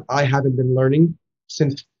 This is what I haven't been learning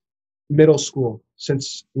since middle school,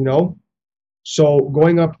 So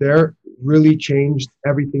going up there really changed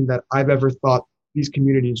everything that I've ever thought these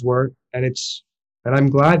communities were. And I'm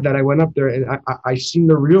glad that I went up there and I seen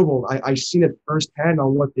the real world. I seen it firsthand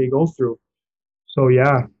on what they go through. So,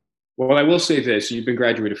 yeah. Well, I will say this: you've been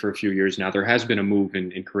graduated for a few years now. There has been a move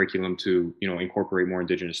in curriculum to, incorporate more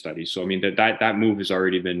Indigenous studies. So, I mean, that move has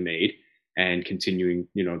already been made and continuing,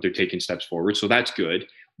 they're taking steps forward. So that's good.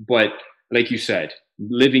 But like you said,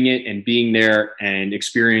 living it and being there and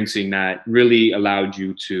experiencing that really allowed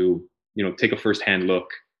you to, take a firsthand look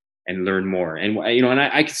and learn more. And, and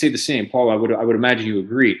I could say the same, Paul. I would imagine you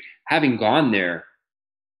agree. Having gone there,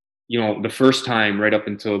 the first time right up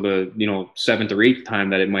until the, 7th or 8th time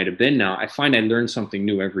that it might have been now, I find I learned something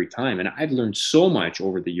new every time. And I've learned so much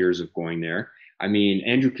over the years of going there. I mean,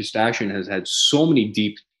 Andrew Kostasian has had so many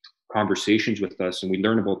deep conversations with us, and we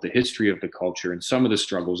learn about the history of the culture and some of the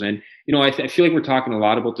struggles. And, I feel like we're talking a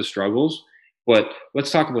lot about the struggles, but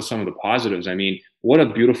let's talk about some of the positives. I mean, what a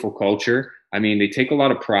beautiful culture. I mean, they take a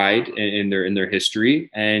lot of pride in their history.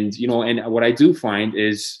 And, and what I do find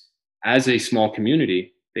is, as a small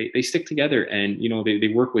community, they stick together and, they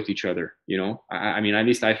work with each other, I mean, at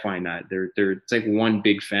least I find that it's like one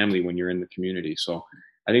big family when you're in the community. So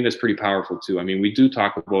I think that's pretty powerful too. I mean, we do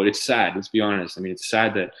talk about, it's sad, let's be honest. I mean, it's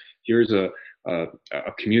sad that here's a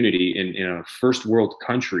community in a first world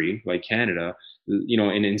country like Canada,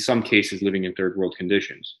 and in some cases living in third world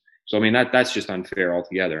conditions. So, I mean, that's just unfair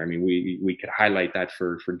altogether. I mean, we could highlight that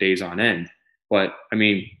for days on end. But I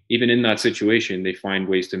mean, even in that situation, they find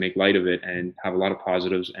ways to make light of it and have a lot of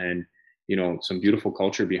positives and, some beautiful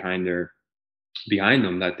culture behind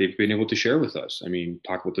them that they've been able to share with us. I mean,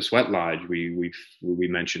 talk about the Sweat Lodge we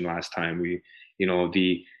mentioned last time.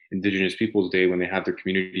 The Indigenous Peoples Day, when they have their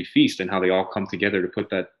community feast and how they all come together to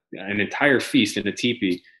put an entire feast in a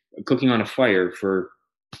teepee, cooking on a fire for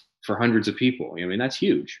hundreds of people. I mean, that's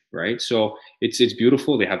huge, right? So it's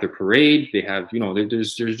beautiful. They have their parade. They have,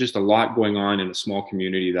 there's just a lot going on in a small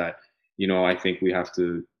community that, I think we have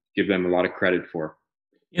to give them a lot of credit for.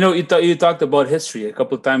 You talked about history a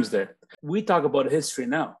couple of times there. We talk about history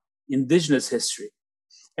now, Indigenous history.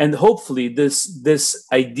 And hopefully this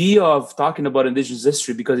idea of talking about Indigenous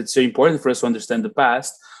history, because it's very important for us to understand the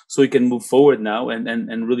past so we can move forward now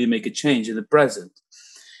and really make a change in the present,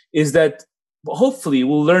 is that hopefully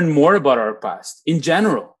we'll learn more about our past in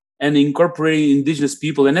general and incorporating Indigenous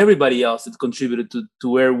people and everybody else that contributed to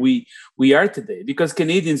where we are today. Because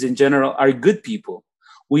Canadians in general are good people.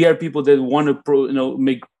 We are people that want to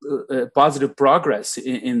make positive progress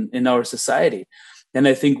in our society. And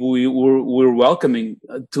I think we're welcoming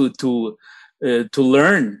to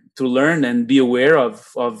learn and be aware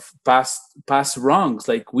of past wrongs.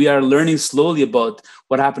 Like, we are learning slowly about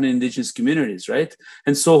what happened in Indigenous communities, right?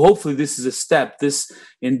 And so hopefully this is a step. This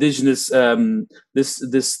Indigenous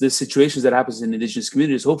this situations that happens in Indigenous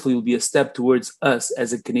communities hopefully will be a step towards us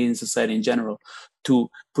as a Canadian society in general to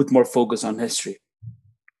put more focus on history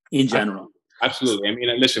in general. Absolutely. I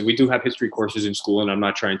mean, listen, we do have history courses in school, and we're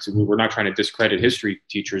not trying to discredit history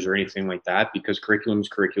teachers or anything like that, because curriculum is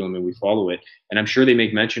curriculum and we follow it. And I'm sure they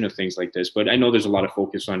make mention of things like this, but I know there's a lot of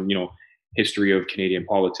focus on, history of Canadian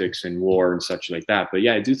politics and war and such like that. But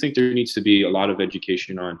yeah, I do think there needs to be a lot of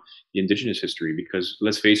education on the Indigenous history, because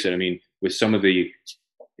let's face it, I mean, with some of the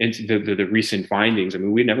recent findings, I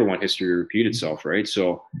mean, we never want history to repeat itself, right?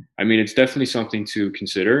 So, I mean, it's definitely something to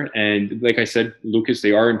consider. And like I said, Lucas,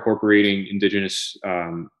 they are incorporating Indigenous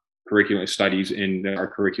curriculum studies in our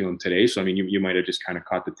curriculum today. So, I mean, you might have just kind of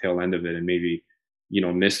caught the tail end of it and maybe,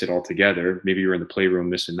 missed it altogether. Maybe you're in the playroom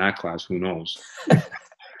missing that class. Who knows?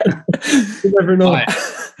 You never know.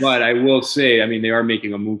 But I will say, I mean, they are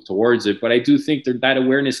making a move towards it. But I do think that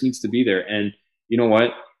awareness needs to be there. And you know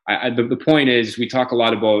what? The point is, we talk a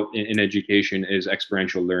lot about in education is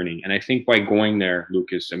experiential learning. And I think by going there,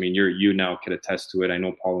 Lucas, I mean, you now can attest to it. I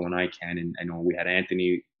know Paulo and I can, and I know we had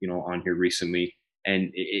Anthony, on here recently. And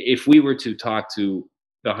if we were to talk to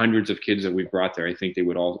the hundreds of kids that we've brought there, I think they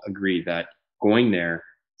would all agree that going there,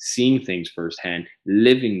 seeing things firsthand,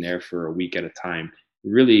 living there for a week at a time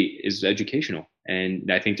really is educational.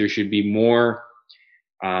 And I think there should be more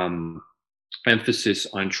emphasis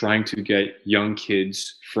on trying to get young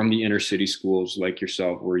kids from the inner city schools like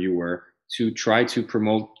yourself, where you were, to try to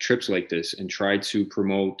promote trips like this and try to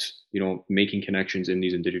promote, making connections in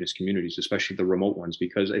these Indigenous communities, especially the remote ones,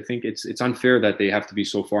 because I think it's unfair that they have to be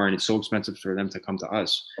so far and it's so expensive for them to come to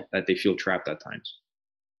us that they feel trapped at times.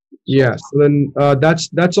 Yeah. So then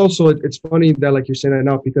that's also, it's funny that like you're saying that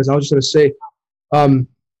now, because I was just going to say,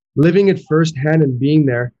 living it firsthand and being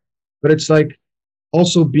there, but it's like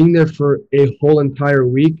also being there for a whole entire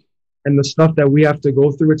week, and the stuff that we have to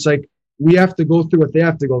go through. It's like we have to go through what they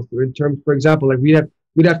have to go through in terms, for example, like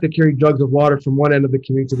we'd have to carry jugs of water from one end of the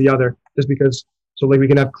community to the other, just because, so like we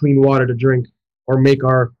can have clean water to drink or make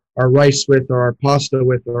our rice with, or our pasta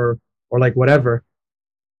with, or like whatever.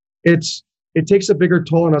 It takes a bigger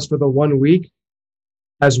toll on us for the 1 week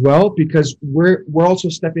as well, because we're also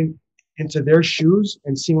stepping into their shoes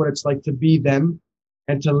and seeing what it's like to be them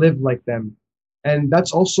and to live like them. And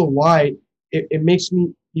that's also why it makes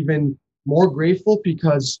me even more grateful,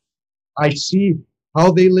 because I see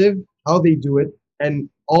how they live, how they do it, and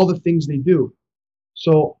all the things they do.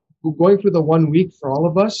 So going for the 1 week for all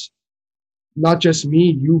of us, not just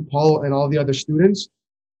me, you, Paul, and all the other students,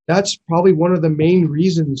 that's probably one of the main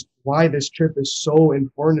reasons why this trip is so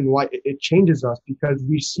important and why it changes us, because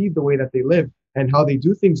we see the way that they live and how they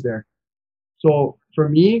do things there. So for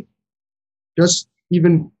me, just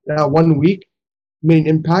even that 1 week made an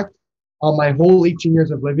impact on my whole 18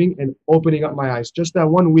 years of living and opening up my eyes. Just that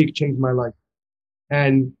 1 week changed my life.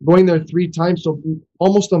 And going there 3 times, so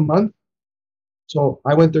almost a month. So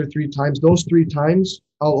I went there 3 times. Those 3 times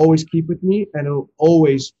I'll always keep with me, and it'll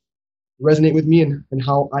always resonate with me, and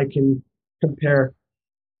how I can compare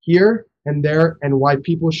here and there, and why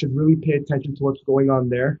people should really pay attention to what's going on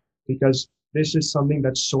there, because this is something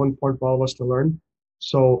that's so important for all of us to learn.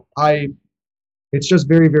 So it's just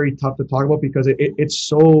very, very tough to talk about, because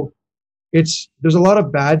there's a lot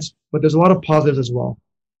of bads, but there's a lot of positives as well.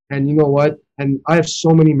 And you know what? And I have so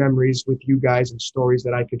many memories with you guys and stories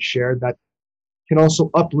that I could share that can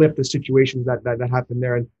also uplift the situations that happen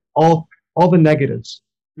there, and all the negatives.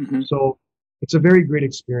 Mm-hmm. So it's a very great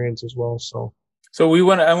experience as well. So I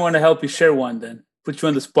want to help you share one, then put you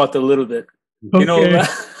on the spot a little bit. Okay.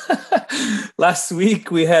 Last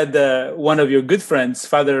week we had one of your good friends,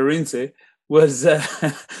 Father Arinze, was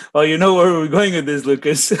well, you know where we're going with this,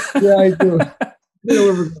 Lucas. Yeah, I do. You know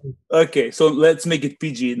where we're going. Okay, so let's make it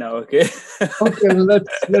PG now, okay? Okay, well, let's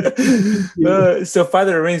so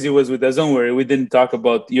Father Arinze was with us. Don't worry, we didn't talk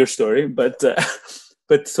about your story, but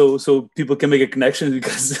so people can make a connection,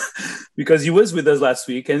 because he was with us last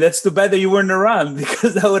week, and that's too bad that you weren't around,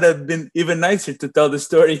 because that would have been even nicer to tell the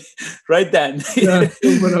story right then. Yeah, if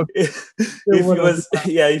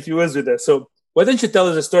he was with us. So why don't you tell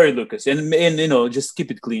us a story, Lucas, and just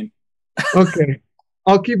keep it clean. Okay,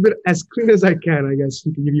 I'll keep it as clean as I can, I guess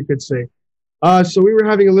you could say. So we were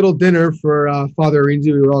having a little dinner for Father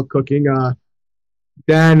Arinze. We were all cooking.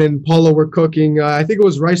 Dan and Paulo were cooking. I think it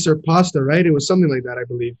was rice or pasta, right? It was something like that, I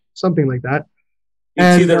believe. Something like that.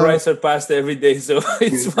 It's either rice or pasta every day, so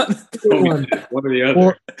it's one or the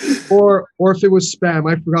other. Or if it was Spam,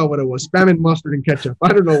 I forgot what it was. Spam and mustard and ketchup. I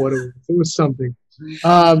don't know what it was. It was something.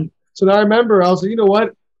 So now I remember, I was like, you know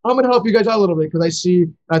what? I'm going to help you guys out a little bit, because I see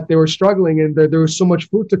that they were struggling and there was so much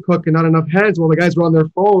food to cook and not enough hands while the guys were on their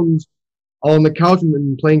phones, all on the couch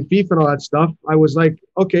and playing FIFA and all that stuff. I was like,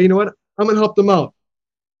 okay, you know what? I'm going to help them out.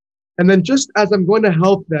 And then just as I'm going to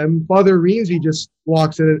help them, Father Arinze just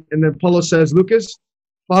walks in, and then Paulo says, Lucas,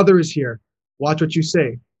 Father is here. watch what you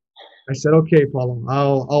say. I said, okay, Paulo,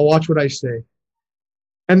 I'll watch what I say.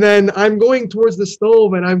 And then I'm going towards the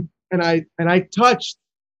stove, and I touched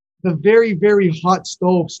the very, very hot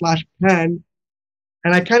stove / pan,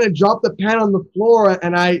 and I kind of dropped the pan on the floor,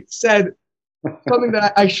 and I said something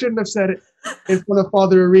that I shouldn't have said in front of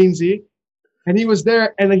Father Arinzi. And he was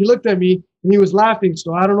there, and he looked at me, and he was laughing.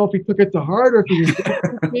 So I don't know if he took it to heart or if he was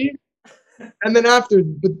joking with me. And then after,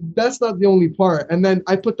 but that's not the only part. And then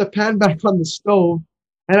I put the pan back on the stove,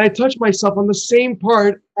 and I touched myself on the same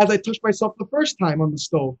part as I touched myself the first time on the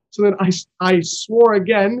stove. So then I swore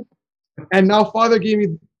again, and now Father gave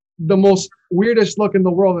me the most weirdest look in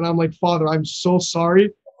the world, and I'm like, Father, I'm so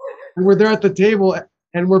sorry. And we're there at the table,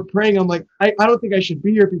 and we're praying. I'm like, I don't think I should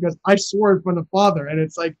be here because I swore in front of Father, and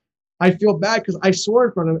it's like I feel bad because I swore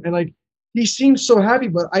in front of him, and like he seems so happy,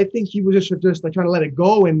 but I think he was just like trying to let it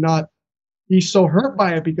go and not. He's so hurt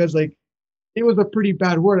by it because like it was a pretty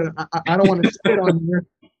bad word, and I don't want to say it on here.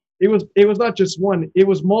 It was not just one; it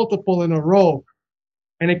was multiple in a row,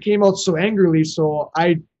 and it came out so angrily. So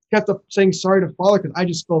I kept up saying sorry to Father because I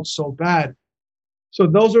just felt so bad. So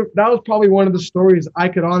that was probably one of the stories I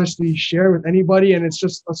could honestly share with anybody, and it's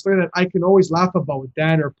just a story that I can always laugh about with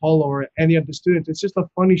Dan or Paulo or any of the students. It's just a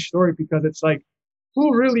funny story because it's like,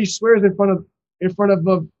 who really swears in front of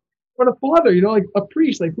Father? You know, like a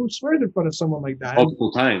priest. Like who swears in front of someone like that?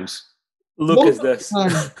 Multiple times. Lucas does.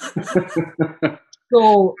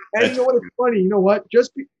 So, and you know what? It's funny. You know what?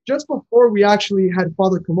 Just before we actually had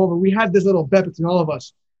Father come over, we had this little bet between all of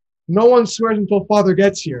us. No one swears until Father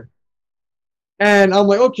gets here. And I'm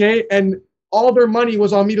like, okay. And all their money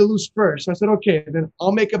was on me to lose first. So I said, okay, then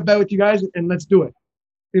I'll make a bet with you guys and let's do it.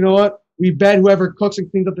 You know what? We bet whoever cooks and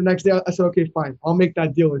cleans up the next day. I said, okay, fine. I'll make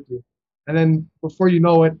that deal with you. And then before you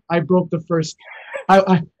know it, I broke the first.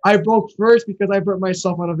 I broke first because I burnt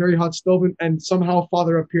myself on a very hot stove, and somehow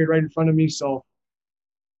Father appeared right in front of me. So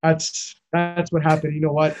that's what happened. You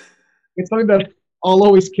know what? It's something that I'll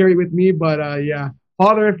always carry with me. But yeah,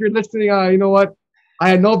 Father, if you're listening, you know what? I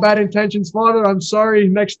had no bad intentions, Father. I'm sorry.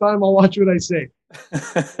 Next time I'll watch what I say.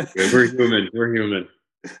 Yeah, we're human. We're human.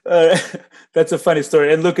 That's a funny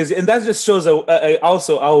story, and Lucas, and that just shows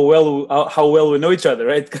also how well we know each other,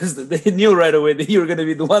 right? Because they knew right away that you were going to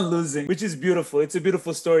be the one losing, which is beautiful. It's a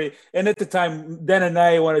beautiful story. And at the time, Dan and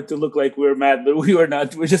I wanted to look like we were mad, but we were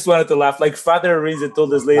not. We just wanted to laugh. Like Father Arinza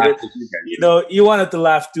told us later, you know, you wanted to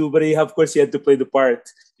laugh too, but of course, he had to play the part.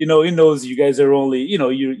 You know, he knows you guys are only, you know,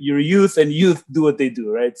 you're youth, and youth do what they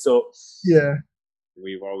do, right? So yeah.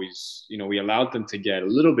 We've always, you know, we allowed them to get a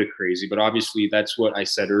little bit crazy, but obviously that's what I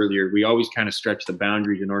said earlier. We always kind of stretch the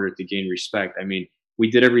boundaries in order to gain respect. I mean, we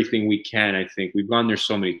did everything we can. I think we've gone there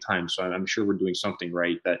so many times, so I'm sure we're doing something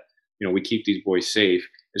right that, you know, we keep these boys safe.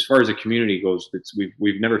 As far as the community goes,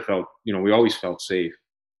 we've never felt, you know, we always felt safe.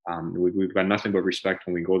 We've got nothing but respect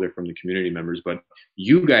when we go there from the community members, but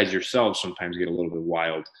you guys yourselves sometimes get a little bit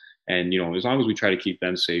wild. And, you know, as long as we try to keep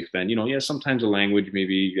them safe, then, you know, yeah, sometimes the language may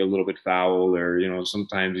be a little bit foul, or, you know,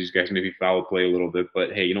 sometimes these guys maybe foul play a little bit,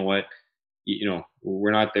 but hey, you know what, you know,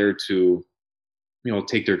 we're not there to, you know,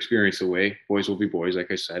 take their experience away. Boys will be boys,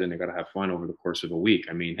 like I said, and they got to have fun over the course of a week.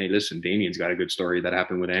 I mean, hey, listen, Damien's got a good story that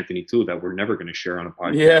happened with Anthony too that we're never going to share on a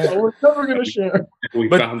podcast. Yeah, we're never going to share. We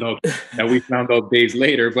found out days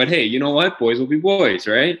later. But hey, you know what? Boys will be boys,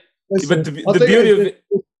 right? Listen, but the beauty of it.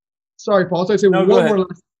 Sorry, Paul. So I say one more.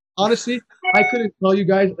 Honestly, I couldn't tell you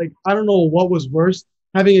guys. Like, I don't know what was worse: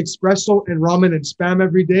 having espresso and ramen and spam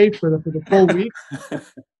every day for the full week,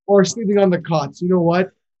 or sleeping on the cots. You know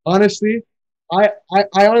what? Honestly, I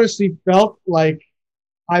honestly felt like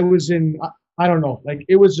I was in. I don't know. Like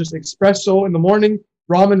it was just espresso in the morning,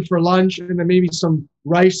 ramen for lunch, and then maybe some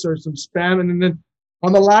rice or some spam, and then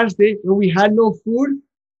on the last day when we had no food.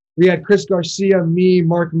 We had Chris Garcia, me,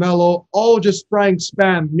 Mark Mello, all just frying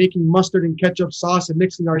spam, making mustard and ketchup sauce and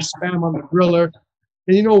mixing our spam on the griller.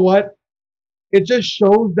 And you know what? It just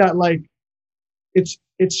shows that like it's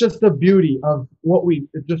just the beauty of what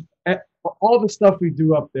all the stuff we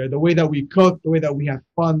do up there, the way that we cook, the way that we have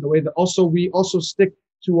fun, the way that we also stick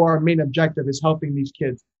to our main objective is helping these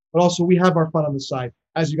kids. But also we have our fun on the side.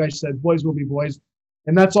 As you guys said, boys will be boys.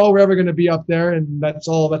 And that's all we're ever going to be up there, and that's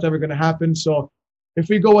all that's ever going to happen. So if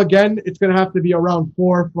we go again, it's going to have to be around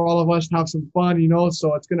 4 for all of us to have some fun, you know,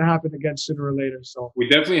 so it's going to happen again sooner or later. So we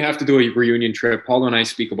definitely have to do a reunion trip. Paulo and I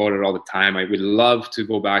speak about it all the time. I would love to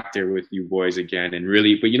go back there with you boys again and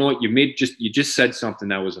really, but you know what? You just said something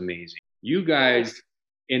that was amazing. You guys,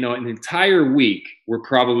 in an entire week, were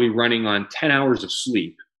probably running on 10 hours of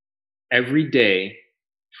sleep every day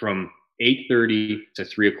from 8:30 to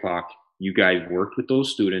 3 o'clock. You guys worked with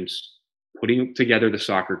those students, putting together the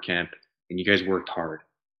soccer camp. And you guys worked hard.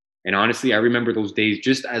 And honestly, I remember those days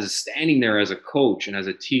just as standing there as a coach and as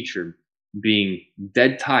a teacher being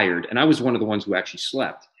dead tired. And I was one of the ones who actually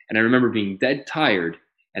slept. And I remember being dead tired.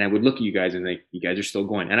 And I would look at you guys and like, you guys are still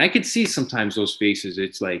going. And I could see sometimes those faces.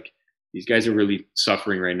 It's like, these guys are really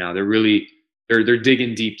suffering right now. They're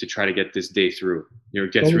digging deep to try to get this day through.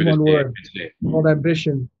 Get through this day. Called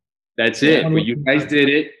ambition. That's it. But you guys did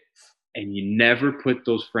it. And you never put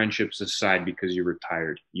those friendships aside because you were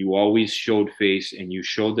tired. You always showed face and you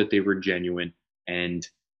showed that they were genuine, and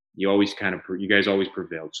you guys always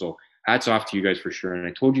prevailed. So hats off to you guys for sure. And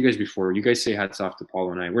I told you guys before, you guys say hats off to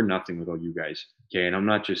Paulo and I. We're nothing without you guys. Okay. And I'm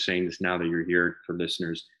not just saying this now that you're here for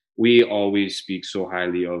listeners. We always speak so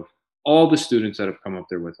highly of all the students that have come up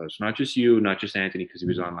there with us. Not just you, not just Anthony, because he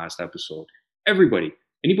was on last episode. Everybody.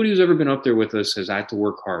 Anybody who's ever been up there with us has had to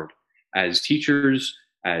work hard as teachers,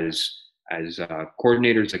 as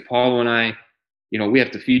coordinators like Paulo and I. We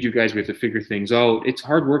have to feed you guys. We have to figure things out. It's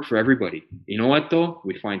hard work for everybody. You know what, though?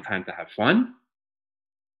 We find time to have fun.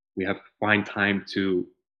 We have to find time to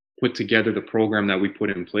put together the program that we put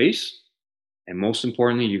in place. And most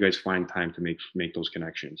importantly, you guys find time to make those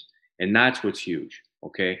connections. And that's what's huge,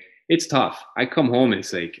 okay? It's tough. I come home and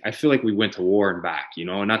it's like, I feel like we went to war and back,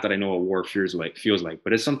 not that I know what war feels like,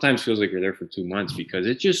 but it sometimes feels like you're there for 2 months because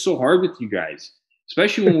it's just so hard with you guys.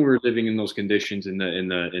 Especially when we were living in those conditions in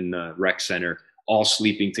the rec center, all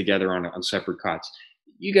sleeping together on separate cots.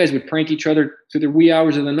 You guys would prank each other to the wee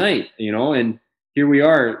hours of the night, and here we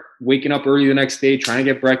are waking up early the next day, trying to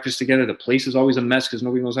get breakfast together. The place is always a mess because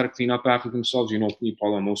nobody knows how to clean up after themselves. Me,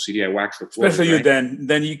 Paul, I'm OCD. I wax the floors. Especially you, Dan.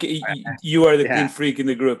 Then you are the clean freak in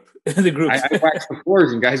the group. I wax the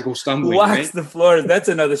floors and guys go stumbling. Wax the floors. That's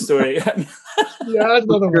another story. Yeah, that's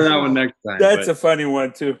another one. That one next time. That's a funny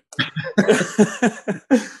one too.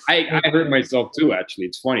 I hurt myself too. Actually,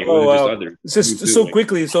 it's funny. Oh, wow. Just so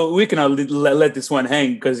quickly, so we cannot let this one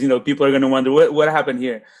hang because people are going to wonder what happened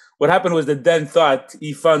here. What happened was that Dan thought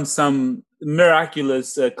he found some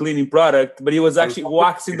miraculous cleaning product, but he was actually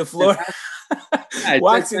waxing the floor.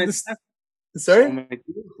 Waxing the. Sorry?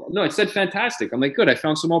 No, it said fantastic. I'm like, good. I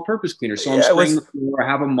found some all-purpose cleaner. So I'm spraying the floor. I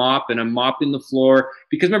have a mop and I'm mopping the floor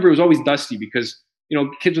because remember it was always dusty because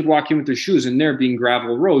kids would walk in with their shoes and there being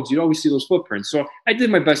gravel roads, you'd always see those footprints. So I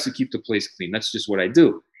did my best to keep the place clean. That's just what I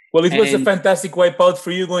do. Well, it was a fantastic wipeout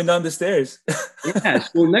for you going down the stairs. Yeah.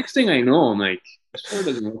 So next thing I know, I'm like, this floor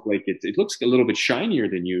doesn't look like it. It looks a little bit shinier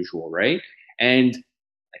than usual, right? And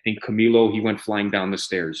I think Camilo, he went flying down the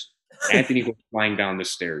stairs. Anthony went flying down the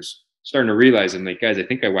stairs. Starting to realize, I'm like, guys, I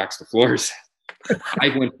think I waxed the floors. I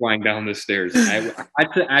went flying down the stairs. I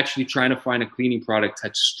had to actually try to find a cleaning product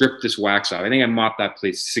that stripped this wax off. I think I mopped that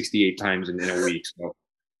place 68 times in a week. So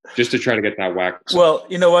just to try to get that wax. Well,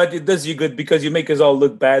 you know what? It does you good because you make us all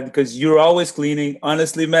look bad because you're always cleaning.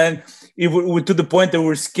 Honestly, man, to the point that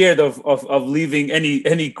we're scared of leaving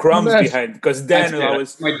any crumbs behind because Dan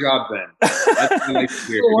always. That's my job then. That's my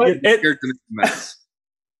scared to make a mess.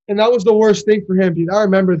 And that was the worst thing for him, dude. I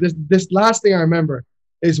remember this last thing I remember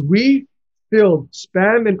is we filled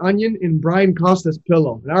Spam and onion in Brian Costa's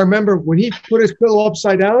pillow. And I remember when he put his pillow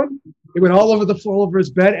upside down, it went all over the floor, all over his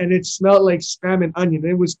bed, and it smelled like Spam and onion.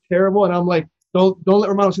 It was terrible. And I'm like, don't let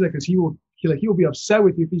Romano see that because he will be upset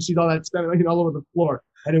with you if he sees all that Spam and onion all over the floor.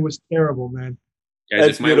 And it was terrible, man. Guys,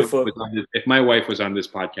 that's beautiful. If my wife was on this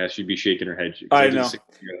podcast, she'd be shaking her head. I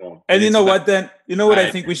know. And you know what, then? You know what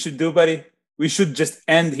I think we should do, buddy? We should just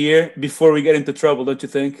end here before we get into trouble, don't you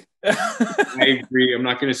think? I agree. I'm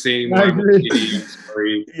not going to say anymore. I'm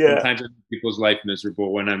sorry. Yeah. Sometimes I make people's life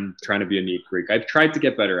miserable when I'm trying to be a neat freak. I've tried to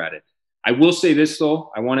get better at it. I will say this,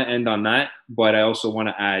 though. I want to end on that, but I also want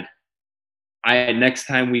to add, next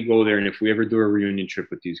time we go there, and if we ever do a reunion trip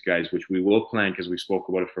with these guys, which we will plan because we spoke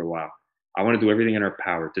about it for a while, I want to do everything in our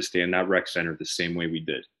power to stay in that rec center the same way we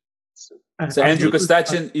did. So Andrew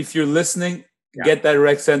Kostachin, if you're listening, get that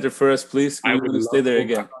rec center for us, please. I want to stay there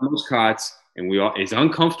again. Those cots, and as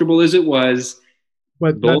uncomfortable as it was,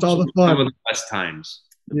 but that's all the fun. Some of the best times.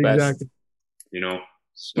 Exactly.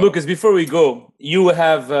 So. Lucas, before we go, you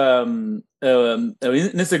have an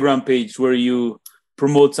Instagram page where you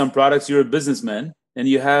promote some products. You're a businessman, and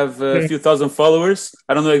you have a few thousand followers.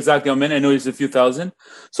 I don't know exactly how many. I know it's a few thousand.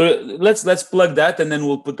 So let's plug that, and then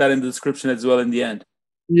we'll put that in the description as well in the end.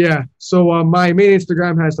 Yeah. So my main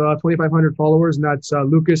Instagram has 2,500 followers, and that's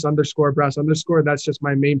Lucas_Brass_. That's just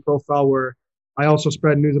my main profile where I also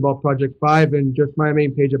spread news about Project 5 and just my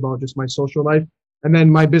main page about just my social life. And then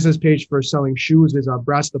my business page for selling shoes is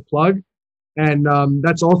Brass the Plug. And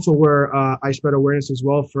that's also where I spread awareness as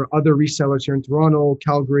well for other resellers here in Toronto,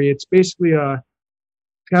 Calgary. It's basically kind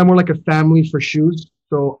of more like a family for shoes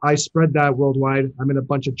So I spread that worldwide. I'm in a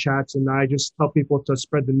bunch of chats and I just tell people to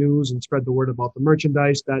spread the news and spread the word about the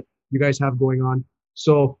merchandise that you guys have going on.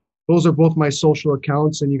 So those are both my social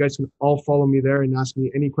accounts and you guys can all follow me there and ask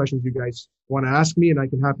me any questions you guys want to ask me and I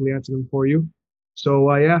can happily answer them for you.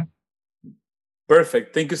 So yeah.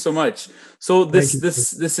 Perfect. Thank you so much. So this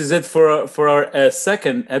is it for our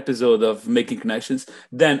second episode of Making Connections.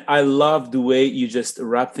 Dan, I love the way you just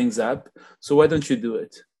wrap things up. So why don't you do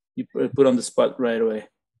it? You put on the spot right away.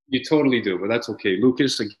 You totally do, but that's okay.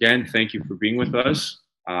 Lucas, again, thank you for being with us.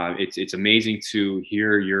 It's amazing to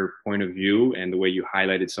hear your point of view and the way you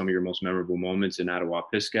highlighted some of your most memorable moments in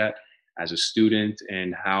Ottawa-Pisgat as a student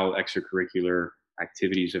and how extracurricular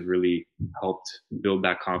activities have really helped build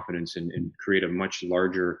that confidence and create a much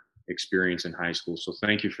larger experience in high school. So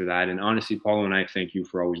thank you for that. And honestly, Paulo and I thank you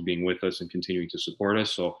for always being with us and continuing to support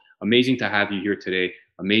us. So amazing to have you here today.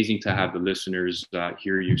 Amazing to have the listeners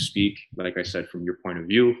hear you speak, like I said, from your point of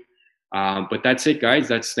view. But that's it, guys.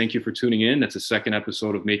 Thank you for tuning in. That's the second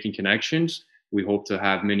episode of Making Connections. We hope to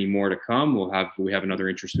have many more to come. We have another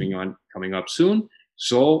interesting one coming up soon.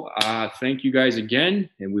 So thank you guys again,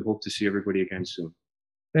 and we hope to see everybody again soon.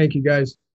 Thank you, guys.